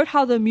it Yeah. showed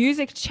how the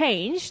music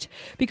changed,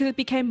 because it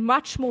became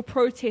much more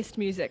protest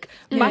music,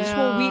 much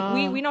more,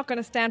 we're not going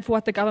to stand for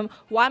what the government,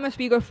 why must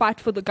we go fight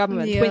for the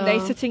government when they're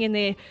Yeah. sitting in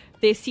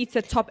their seats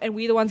at top and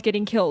we're the ones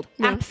getting killed?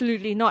 Yeah.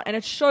 Absolutely not. And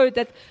it showed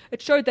that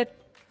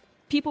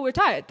people were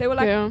tired. They were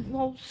like, Yeah.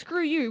 well,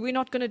 screw you, we're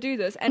not going to do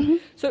this. And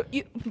so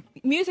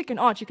music and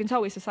art, you can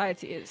tell where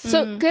society is.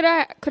 So could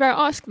I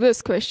ask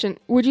this question?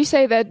 Would you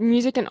say that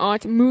music and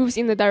art moves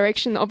in the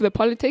direction of the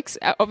politics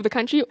of the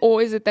country,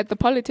 or is it that the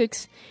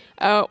politics,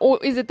 or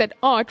is it that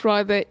art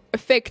rather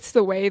affects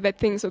the way that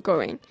things are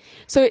going?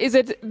 So is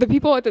it the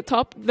people at the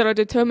top that are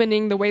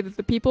determining the way that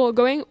the people are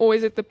going, or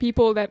is it the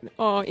people that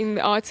are in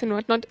the arts and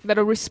whatnot that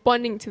are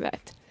responding to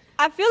that?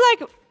 I feel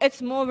like it's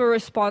more of a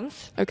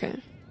response. Okay.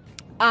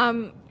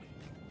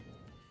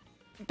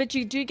 But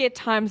you do get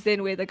times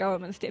then where the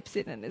government steps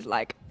in and is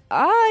like,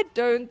 I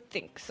don't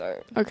think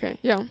so. Okay.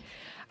 Yeah.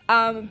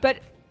 But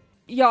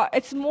yeah,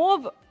 it's more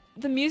of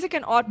the music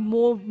and art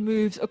more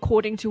moves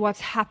according to what's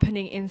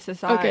happening in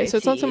society. Okay. So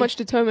it's not so much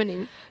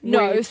determining. where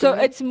No, it's so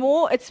going. it's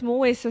more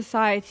where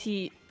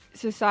society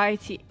is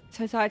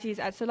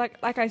at. So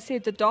like I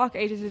said, the Dark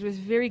Ages, it was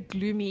very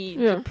gloomy,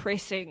 Yeah.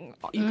 depressing.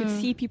 You could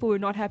see people were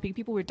not happy.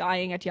 People were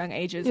dying at young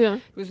ages. Yeah.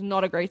 It was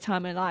not a great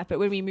time in life. But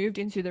when we moved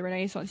into the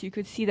Renaissance, you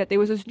could see that there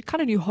was this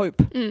kind of new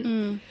hope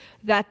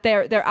that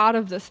they're out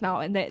of this now,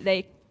 and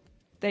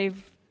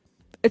they've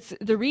it's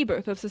the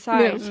rebirth of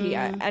society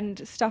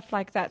and stuff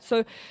like that.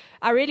 So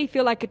I really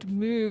feel like it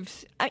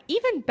moves.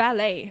 Even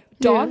ballet,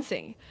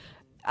 dancing.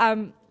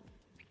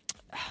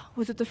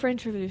 Was it the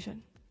French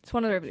Revolution? It's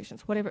one of the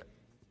revolutions. Whatever.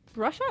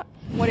 Russia?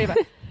 Whatever.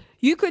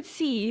 You could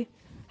see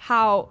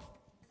how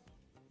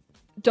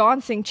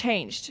dancing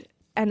changed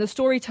and the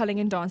storytelling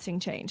in dancing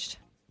changed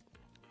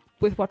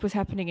with what was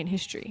happening in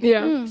history.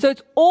 Yeah. So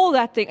it's all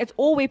that thing. It's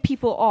all where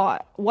people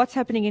are. What's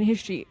happening in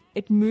history.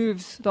 It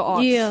moves the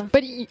arts. Yeah.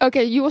 But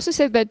okay, you also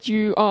said that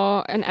you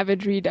are an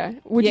avid reader.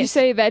 Would you Yes.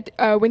 say that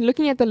when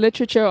looking at the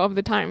literature of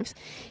the times,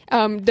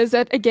 does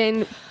that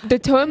again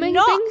determine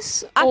No,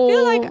 things? I feel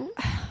or- like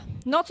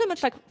not so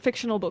much like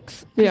fictional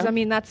books. Because Yeah. I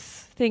mean, that's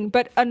thing.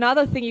 But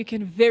another thing you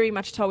can very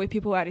much tell where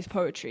people are at is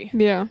poetry.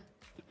 Yeah.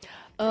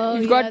 Oh,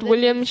 You've yeah, got that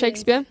William makes sense.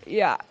 Shakespeare.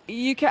 Yeah,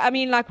 you can. I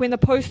mean, like when the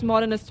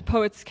postmodernist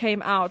poets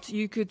came out,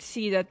 you could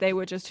see that they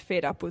were just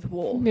fed up with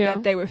war. Yeah.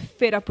 That they were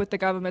fed up with the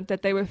government.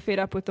 That they were fed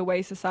up with the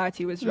way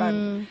society was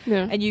run.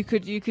 Yeah. And you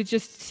could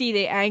just see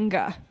their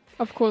anger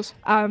Of course.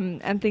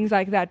 and things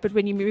like that. But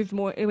when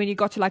you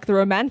got to like the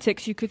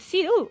romantics, you could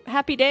see,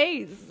 happy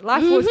days,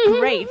 life was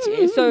great.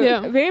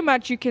 So very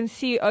much you can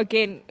see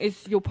again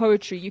is your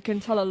poetry. You can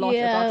tell a lot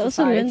about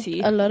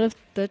society. I also learned a lot of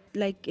that,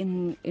 like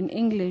in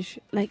English.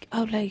 Like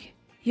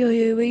yo,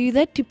 were you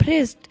that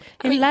depressed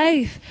in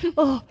life?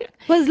 Oh,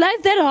 was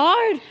life that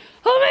hard?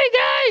 Oh my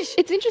gosh!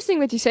 It's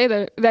interesting that you say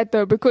that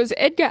though, because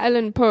Edgar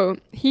Allan Poe,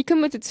 he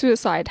committed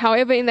suicide.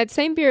 However, in that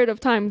same period of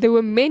time, there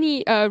were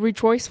many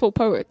rejoiceful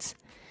poets.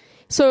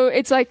 So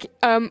it's like,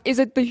 is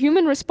it the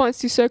human response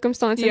to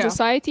circumstance and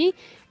society,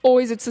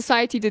 or is it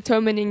society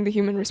determining the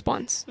human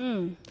response?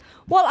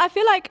 Well, I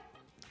feel like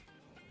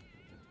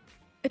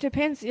it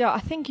depends. Yeah, I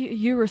think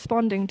you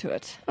responding to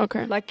it.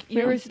 Okay. Like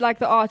like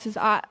the artist.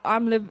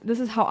 This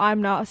is how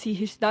I'm now.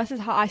 This is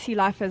how I see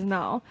life as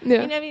now. Yeah.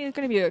 I mean, there's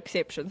going to be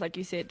exceptions, like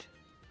you said.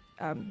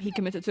 He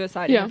committed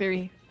suicide in a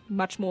very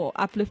much more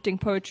uplifting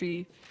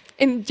poetry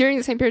during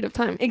the same period of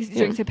time.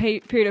 During the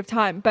period of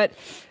time, but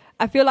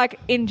I feel like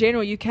in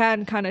general you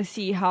can kind of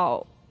see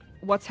how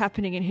what's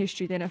happening in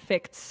history then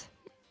affects.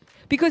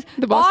 Because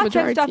the vast art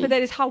majority. and stuff like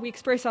that is how we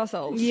express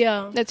ourselves.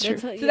 Yeah, that's true.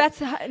 So that's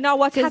now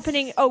what's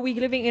happening. Oh, we're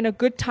living in a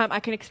good time.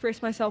 I can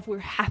express myself. We're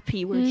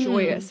happy. We're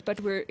joyous. But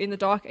we're in the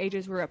dark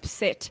ages. We're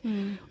upset.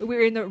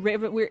 We're in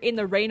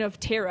the reign of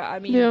terror. I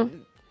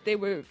mean, they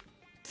were.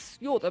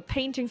 The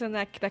paintings and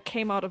that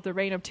came out of the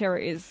reign of terror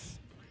is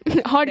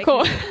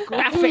hardcore,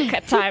 graphic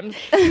at times.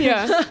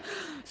 Yeah.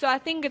 So I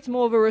think it's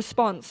more of a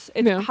response.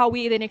 It's how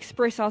we then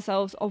express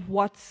ourselves of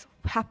what's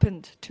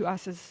happened to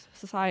us as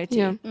society.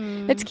 Yeah.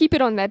 Let's keep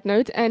it on that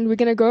note, and we're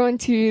going to go on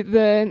to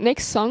the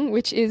next song,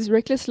 which is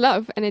Reckless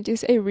Love, and it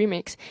is a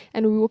remix,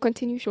 and we will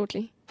continue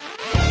shortly.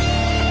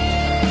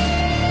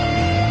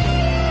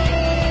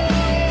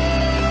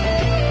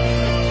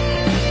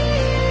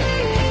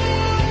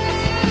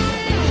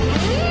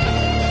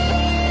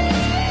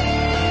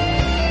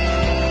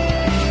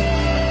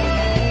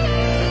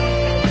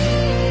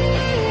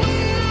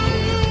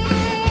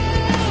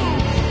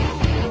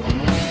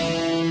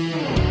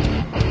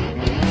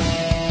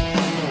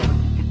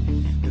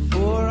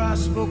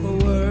 Spoke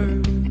a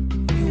word,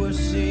 you were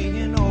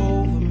singing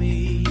over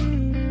me.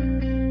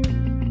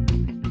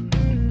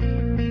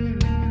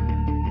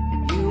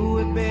 You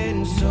have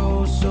been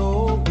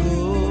so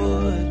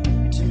good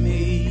to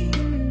me.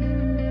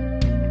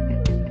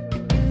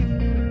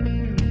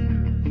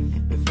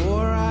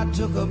 Before I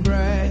took a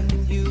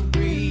breath, you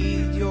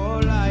breathed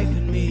your life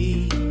in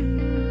me.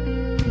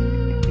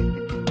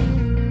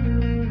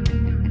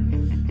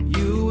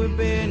 You have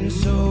been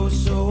so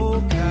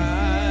kind.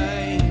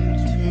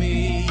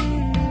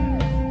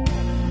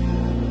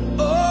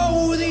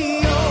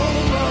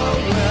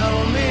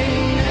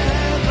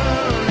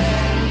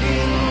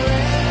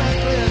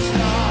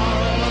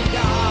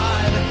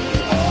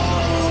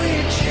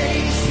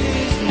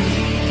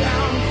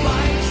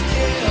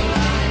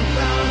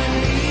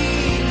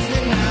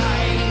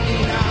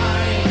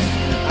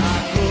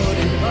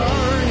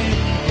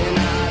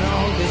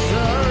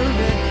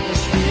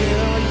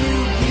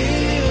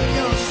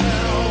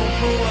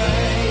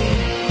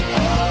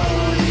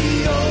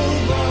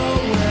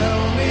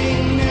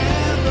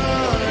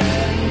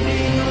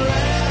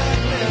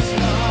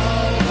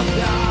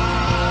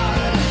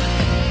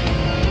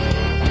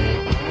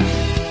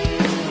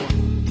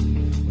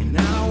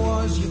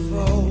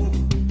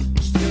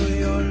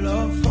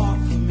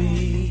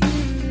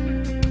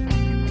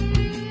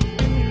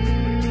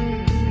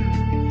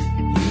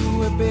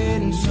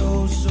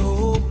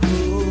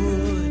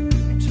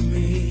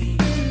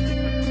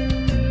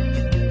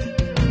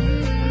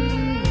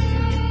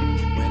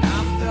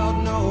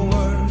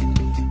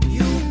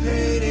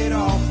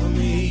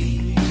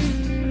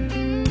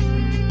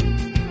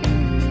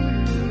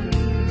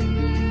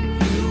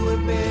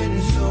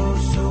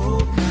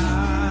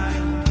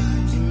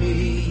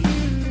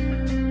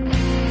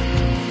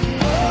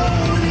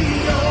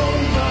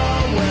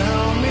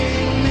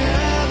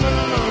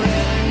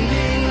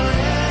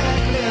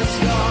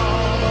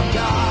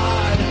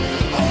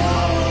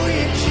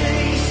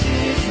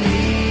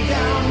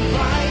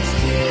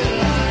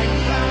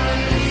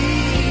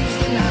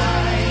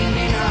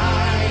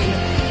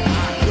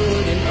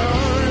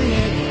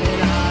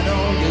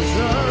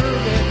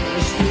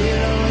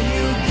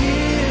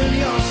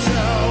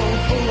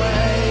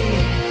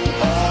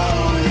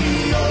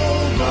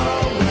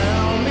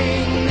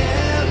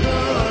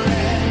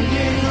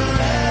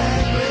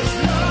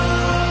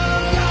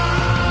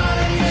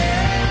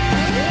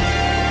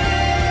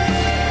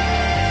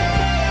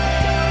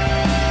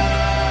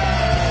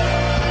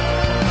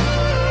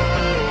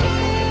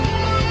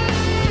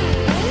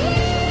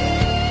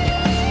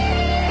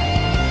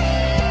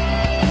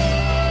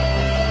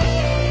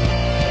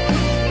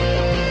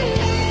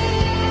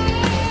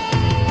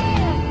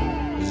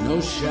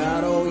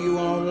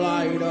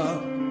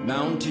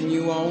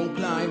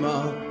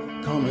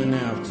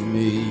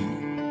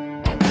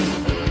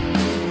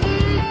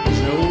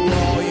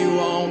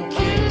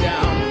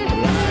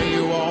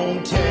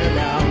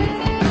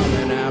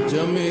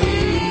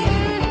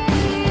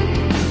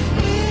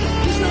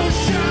 There's no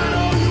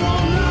shadow you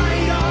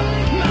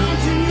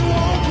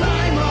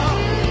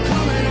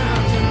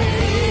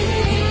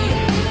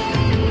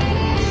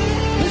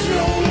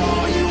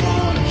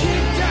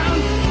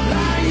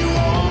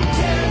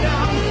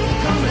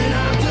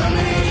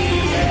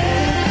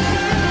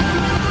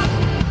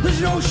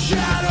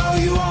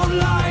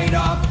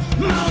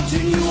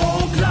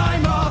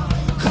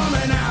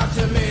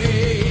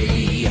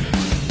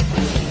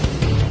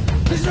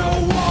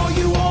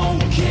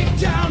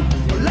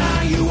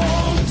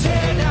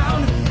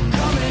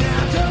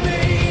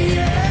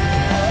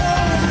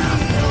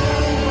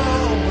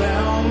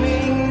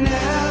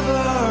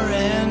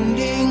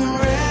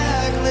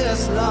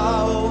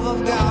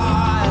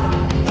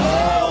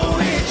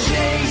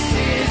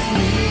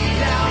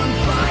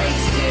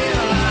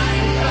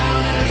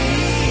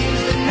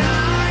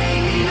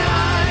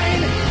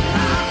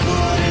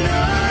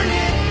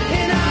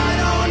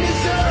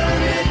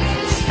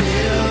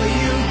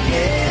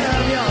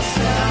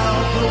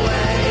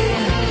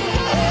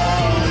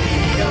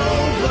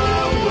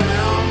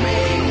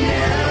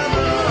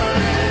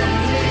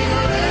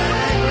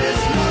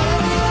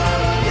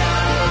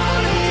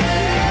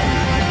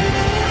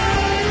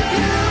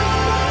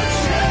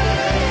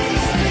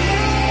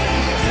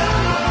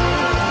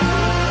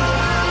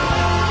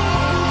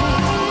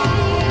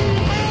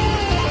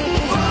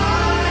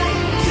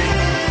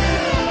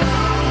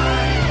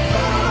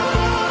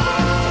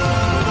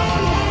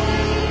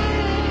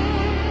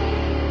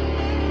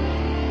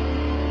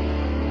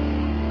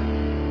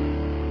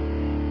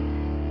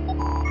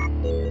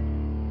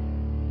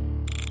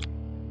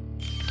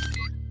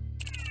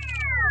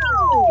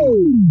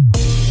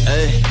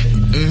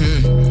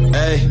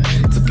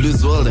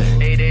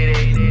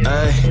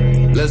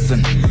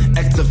listen.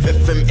 Active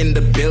FM in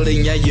the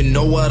building, yeah, you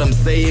know what I'm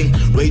saying.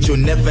 Radio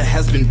never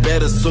has been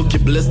better, so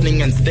keep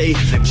listening and stay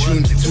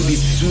tuned to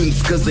these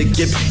tunes, cause they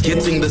keep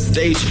hitting the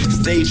stage.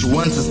 Stage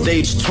 1 to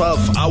stage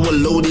 12, our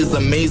load is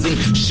amazing.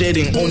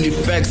 Sharing only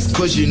facts,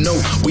 cause you know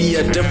we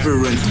are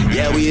different.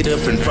 Yeah, we are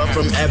different, far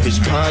from average.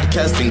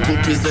 Podcasting could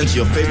present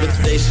your favorite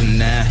station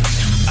now.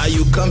 Are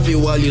you comfy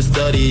while you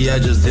study? Yeah,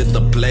 just hit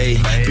the play.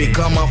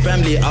 Become our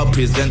family, our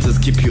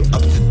presenters keep you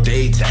up to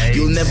date.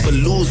 You'll never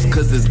lose,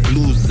 cause it's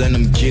blues and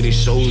them kitty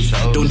shows.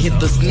 Don't hit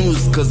the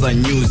snooze, cause our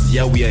news,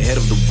 yeah, we ahead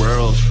of the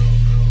world.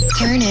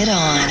 Turn it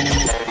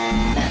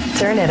on.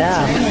 Turn it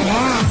up.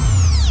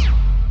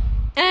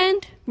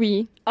 And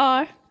We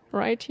are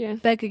right here.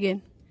 back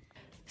again.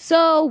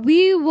 So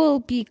we will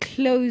be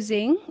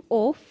closing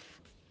off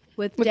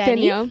with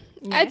Danny. Danielle.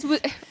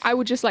 I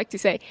would just like to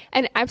say,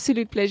 an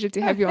absolute pleasure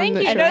to have you on Thank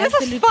the you. show. No, this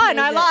is Absolute fun.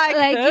 I pleasure.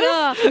 like this.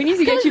 Yeah. We need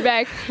to get you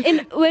back.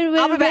 And when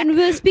I'll be back. we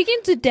were speaking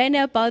to Danny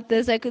about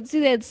this, I could see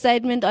the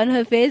excitement on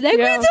her face. Like,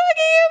 Yeah. we're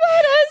talking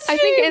about us. I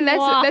think, and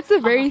that's the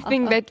very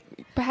thing that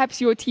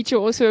perhaps your teacher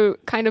also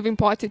kind of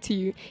imparted to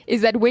you,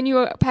 is that when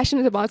you're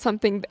passionate about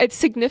something, it's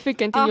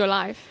significant in your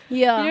life.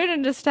 Yeah. You don't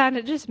understand.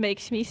 It just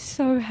makes me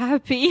so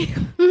happy.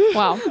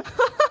 Wow.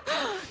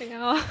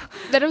 Yeah.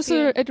 That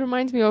also, it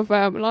reminds me of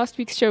last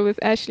week's show with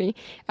Ashley.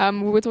 We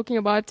were talking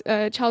about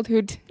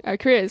childhood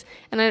careers.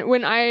 And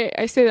when I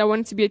said I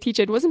wanted to be a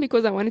teacher, it wasn't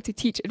because I wanted to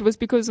teach. It was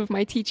because of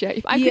my teacher.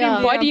 If I could Yeah.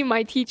 embody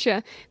my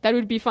teacher, that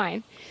would be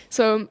fine.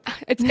 So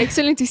it's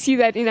excellent to see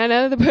that in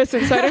another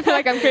person. So I don't feel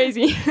like I'm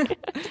crazy.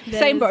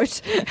 Same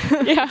boat.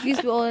 Yeah. At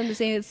least we're all in the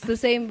same. It's the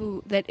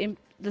same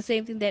the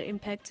same thing that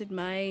impacted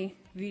my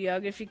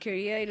videography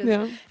career.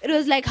 It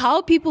was like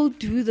how people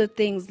do the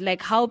things,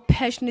 like how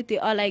passionate they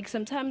are. Like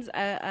sometimes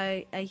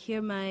I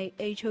hear my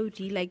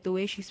HOD, like the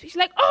way she speaks,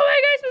 like, oh my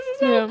gosh, this is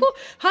so Yeah. cool.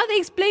 How they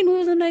explain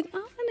movies, I'm like,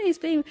 oh, how they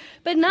explain.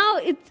 But now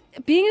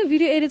being a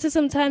video editor,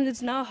 sometimes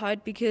it's now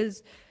hard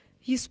because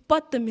you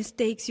spot the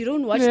mistakes. You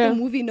don't watch Yeah. the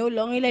movie no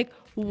longer. You're like,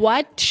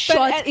 what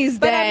shot is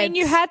but that? I mean,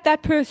 you had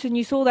that person,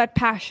 you saw that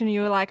passion,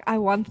 you were like, I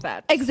want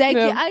that.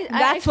 exactly. Yeah.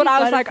 That's what I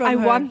was like, I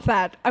want. want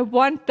that. I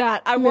want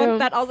that. I Yeah. want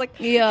that. I was like,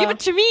 Yeah. give it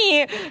to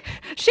me.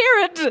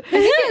 Share it.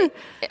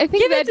 I think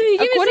Give it that to me,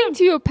 give me according some.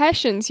 to your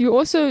passions, you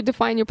also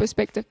define your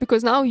perspective,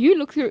 because now you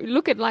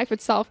look at life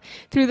itself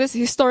through this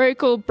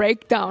historical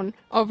breakdown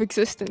of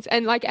existence.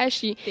 And like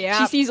Ashley, Yeah.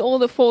 she sees all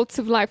the faults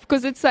of life,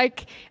 because it's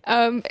like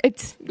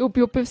it's your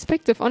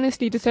perspective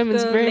honestly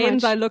determines The very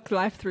lens much. I look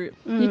life through.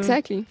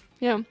 Exactly.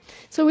 Yeah.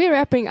 So we're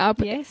wrapping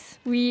up. Yes.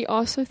 We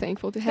are so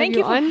thankful to have Thank you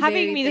you for on.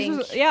 having me. This Very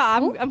was, thank yeah,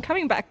 I'm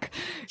coming back.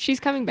 She's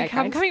coming back.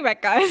 I'm guys. coming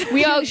back, guys.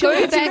 We are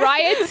going to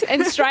riot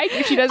and strike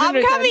if she doesn't I'm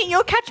return. coming.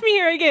 You'll catch me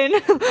here again.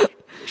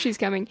 She's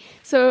coming.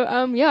 So,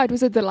 yeah, it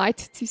was a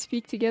delight to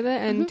speak together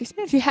and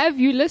to have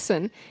you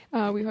listen.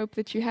 We hope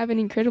that you have an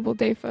incredible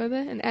day further.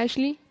 And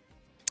Ashley,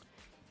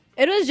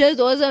 It was just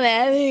awesome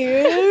having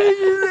you.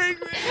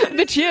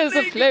 the cheers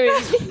are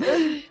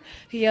flowing.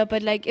 Yeah,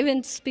 but like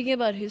even speaking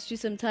about history,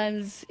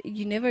 sometimes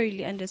you never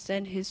really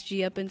understand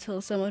history up until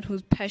someone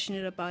who's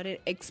passionate about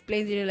it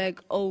explains it. You're like,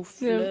 oh,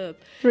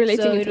 flip.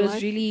 Relating so it it to was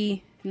life.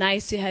 really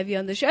nice to have you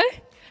on the show.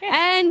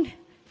 And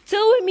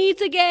till we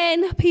meet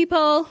again,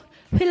 people,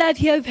 we love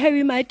you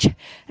very much.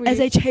 As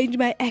I change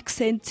my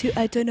accent to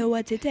I don't know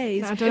what it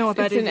is. I don't know what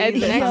that It's is. an either,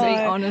 if I'm accent.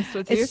 being honest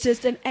with you. It's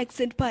just an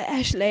accent by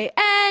Ashley.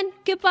 And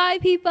goodbye,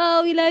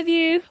 people. We love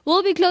you.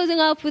 We'll be closing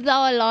off with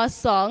our last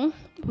song,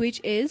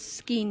 which is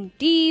Skin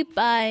Deep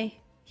by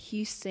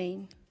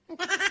Hussein.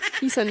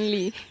 Heason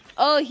Lee.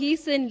 Oh,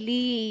 Hussein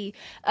Lee.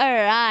 All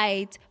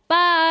right.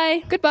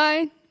 Bye.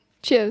 Goodbye.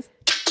 Cheers.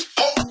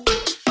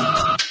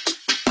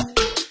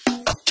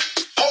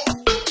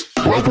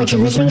 Like what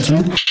you're listening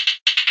to?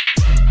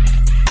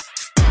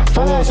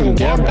 Follow us on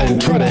Gab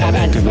and Twitter at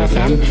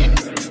ActiveFM.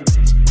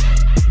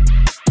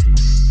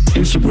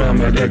 Instagram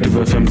at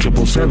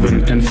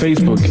ActiveFM777 and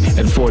Facebook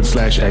at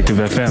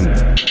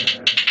 /ActiveFM.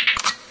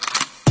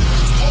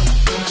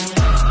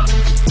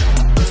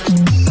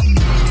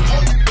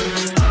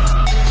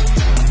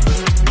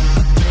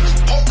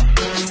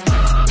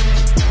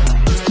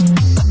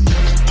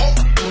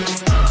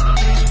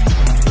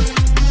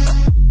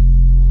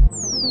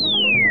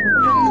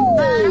 From the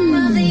bottom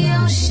of the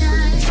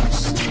ocean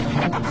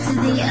to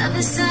the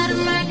other side of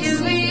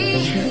Mercury.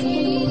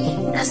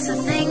 That's the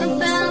thing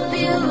about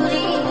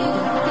beauty.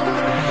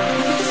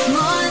 It's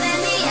more than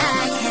the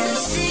eye can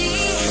see.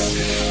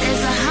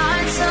 There's a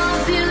heart so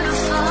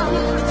beautiful.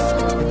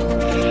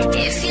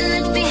 If you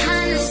look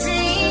behind the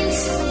scenes,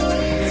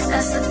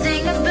 that's the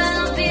thing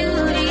about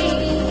beauty.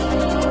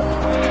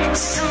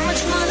 So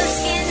much more than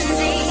skin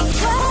deep.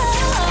 Whoa,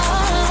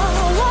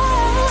 whoa.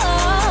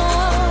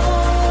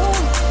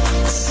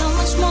 So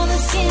much more than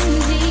skin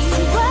deep.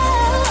 Whoa,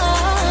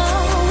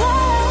 whoa.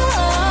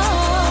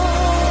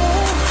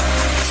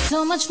 So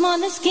much more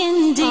than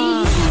skin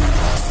deep.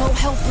 so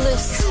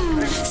helpless,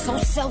 so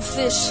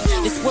selfish.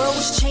 This world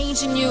was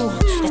changing you,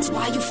 that's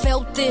why you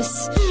felt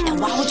this. And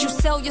why would you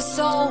sell your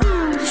soul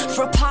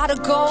for a pot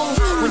of gold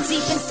when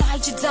deep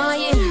inside you're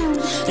dying?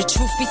 The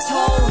truth be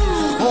told,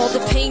 all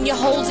the pain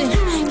you're holding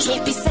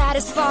can't be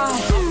satisfied.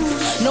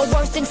 No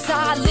worth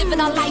inside, living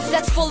a life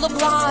that's full of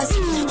lies.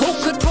 Who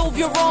could prove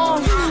you're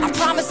wrong? I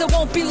promise it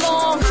won't be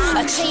long.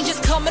 A change is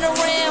coming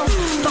around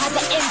by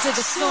the end of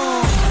the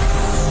song.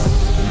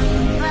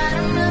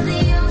 Bottom of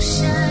the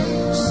ocean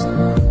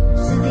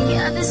to the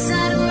other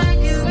side of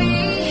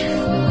Mercury.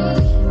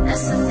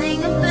 That's the thing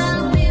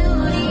about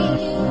beauty.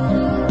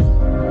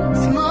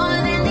 It's more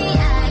than the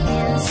eye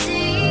can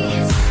see.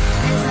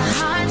 There's a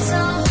heart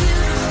so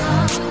beautiful.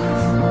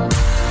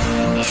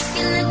 If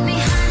you look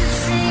behind the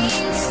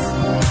scenes,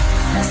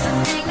 that's the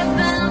thing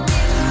about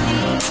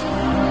beauty.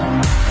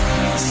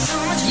 So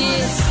much more.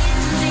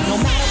 No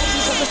matter what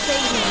people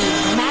say to you,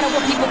 no matter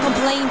what people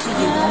complain to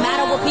you, no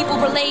matter what people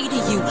relate to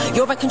you,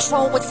 you're in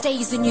control. What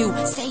stays in you,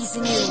 stays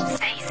in you.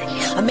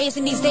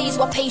 Amazing these days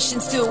what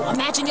patience do.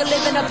 Imagine you're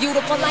living a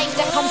beautiful life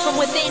that comes from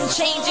within,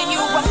 changing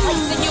you,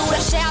 replacing you. The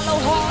shallow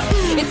heart,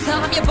 it's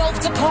time you both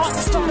depart.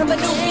 The start of a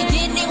new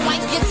beginning.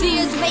 Wipe your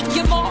tears, make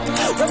your mark.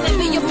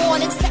 Remember your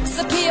morning sex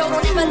appeal.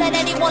 Don't ever let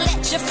anyone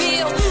let you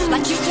feel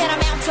like you can't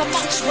amount to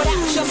much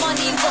without your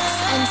money, looks,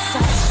 and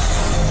such.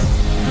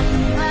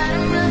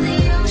 Bottom of the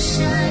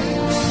ocean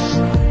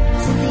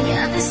to the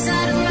other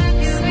side of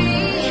Mercury.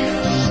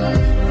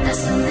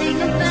 That's the thing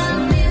about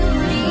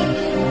beauty.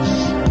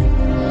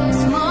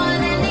 It's more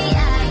than the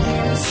eye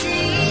can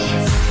see.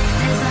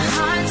 There's a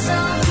heart so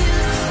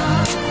beautiful.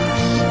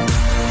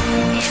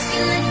 If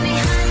you look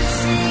behind the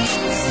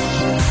scenes,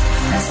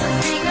 that's the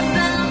thing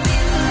about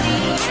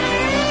beauty.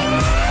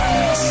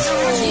 So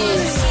much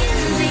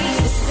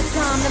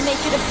Time to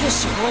make it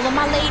official. All of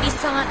my ladies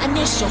sign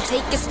initial.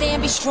 Take a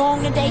stand, be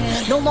strong today.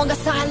 No longer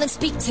silent,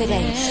 speak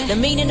today. The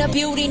meaning of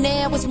beauty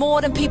now is more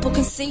than people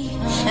can see.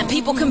 And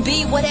people can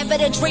be whatever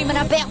they're dreaming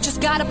about.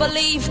 Just gotta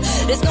believe.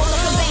 There's no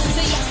looking back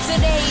to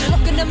yesterday.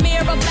 Look in the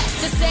mirror, blessed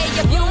to say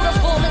you're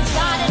beautiful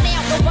inside and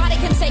out. Nobody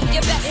can take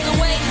your best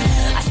away.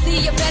 I see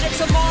you better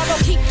tomorrow.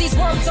 Keep these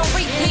words on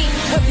repeat.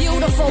 We're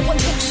beautiful,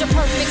 we're picture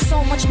perfect. So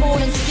much more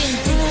than skin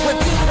deep. We're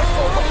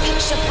beautiful, we're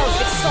picture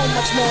perfect. So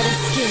much more than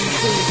skin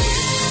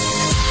deep.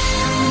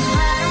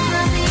 bottom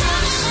of the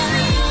ocean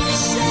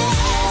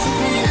to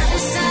the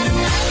other side of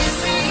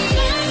Mercury.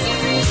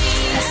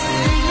 That's the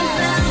thing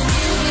about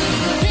beauty.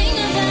 The thing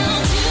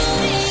about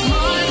beauty. It's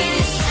more than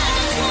the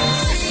size.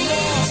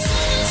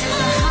 It's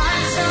a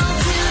heart so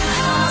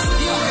beautiful.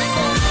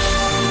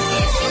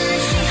 If you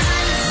look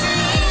behind the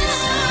scenes,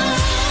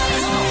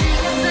 that's the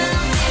thing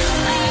about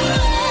beauty.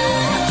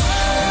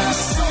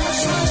 So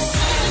much more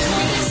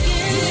than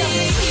skin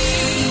deep.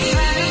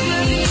 Bottom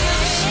of the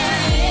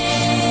ocean.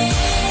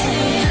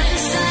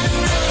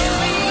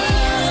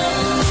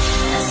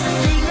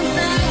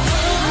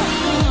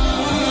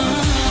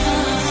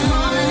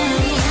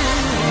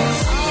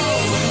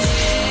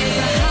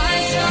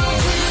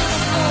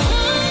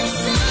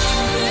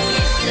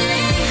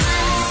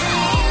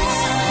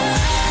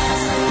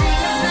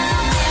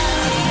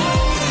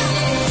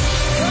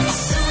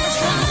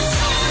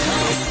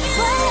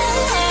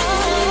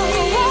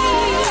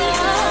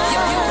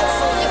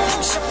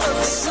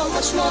 So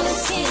much more than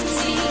skin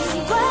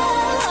deep.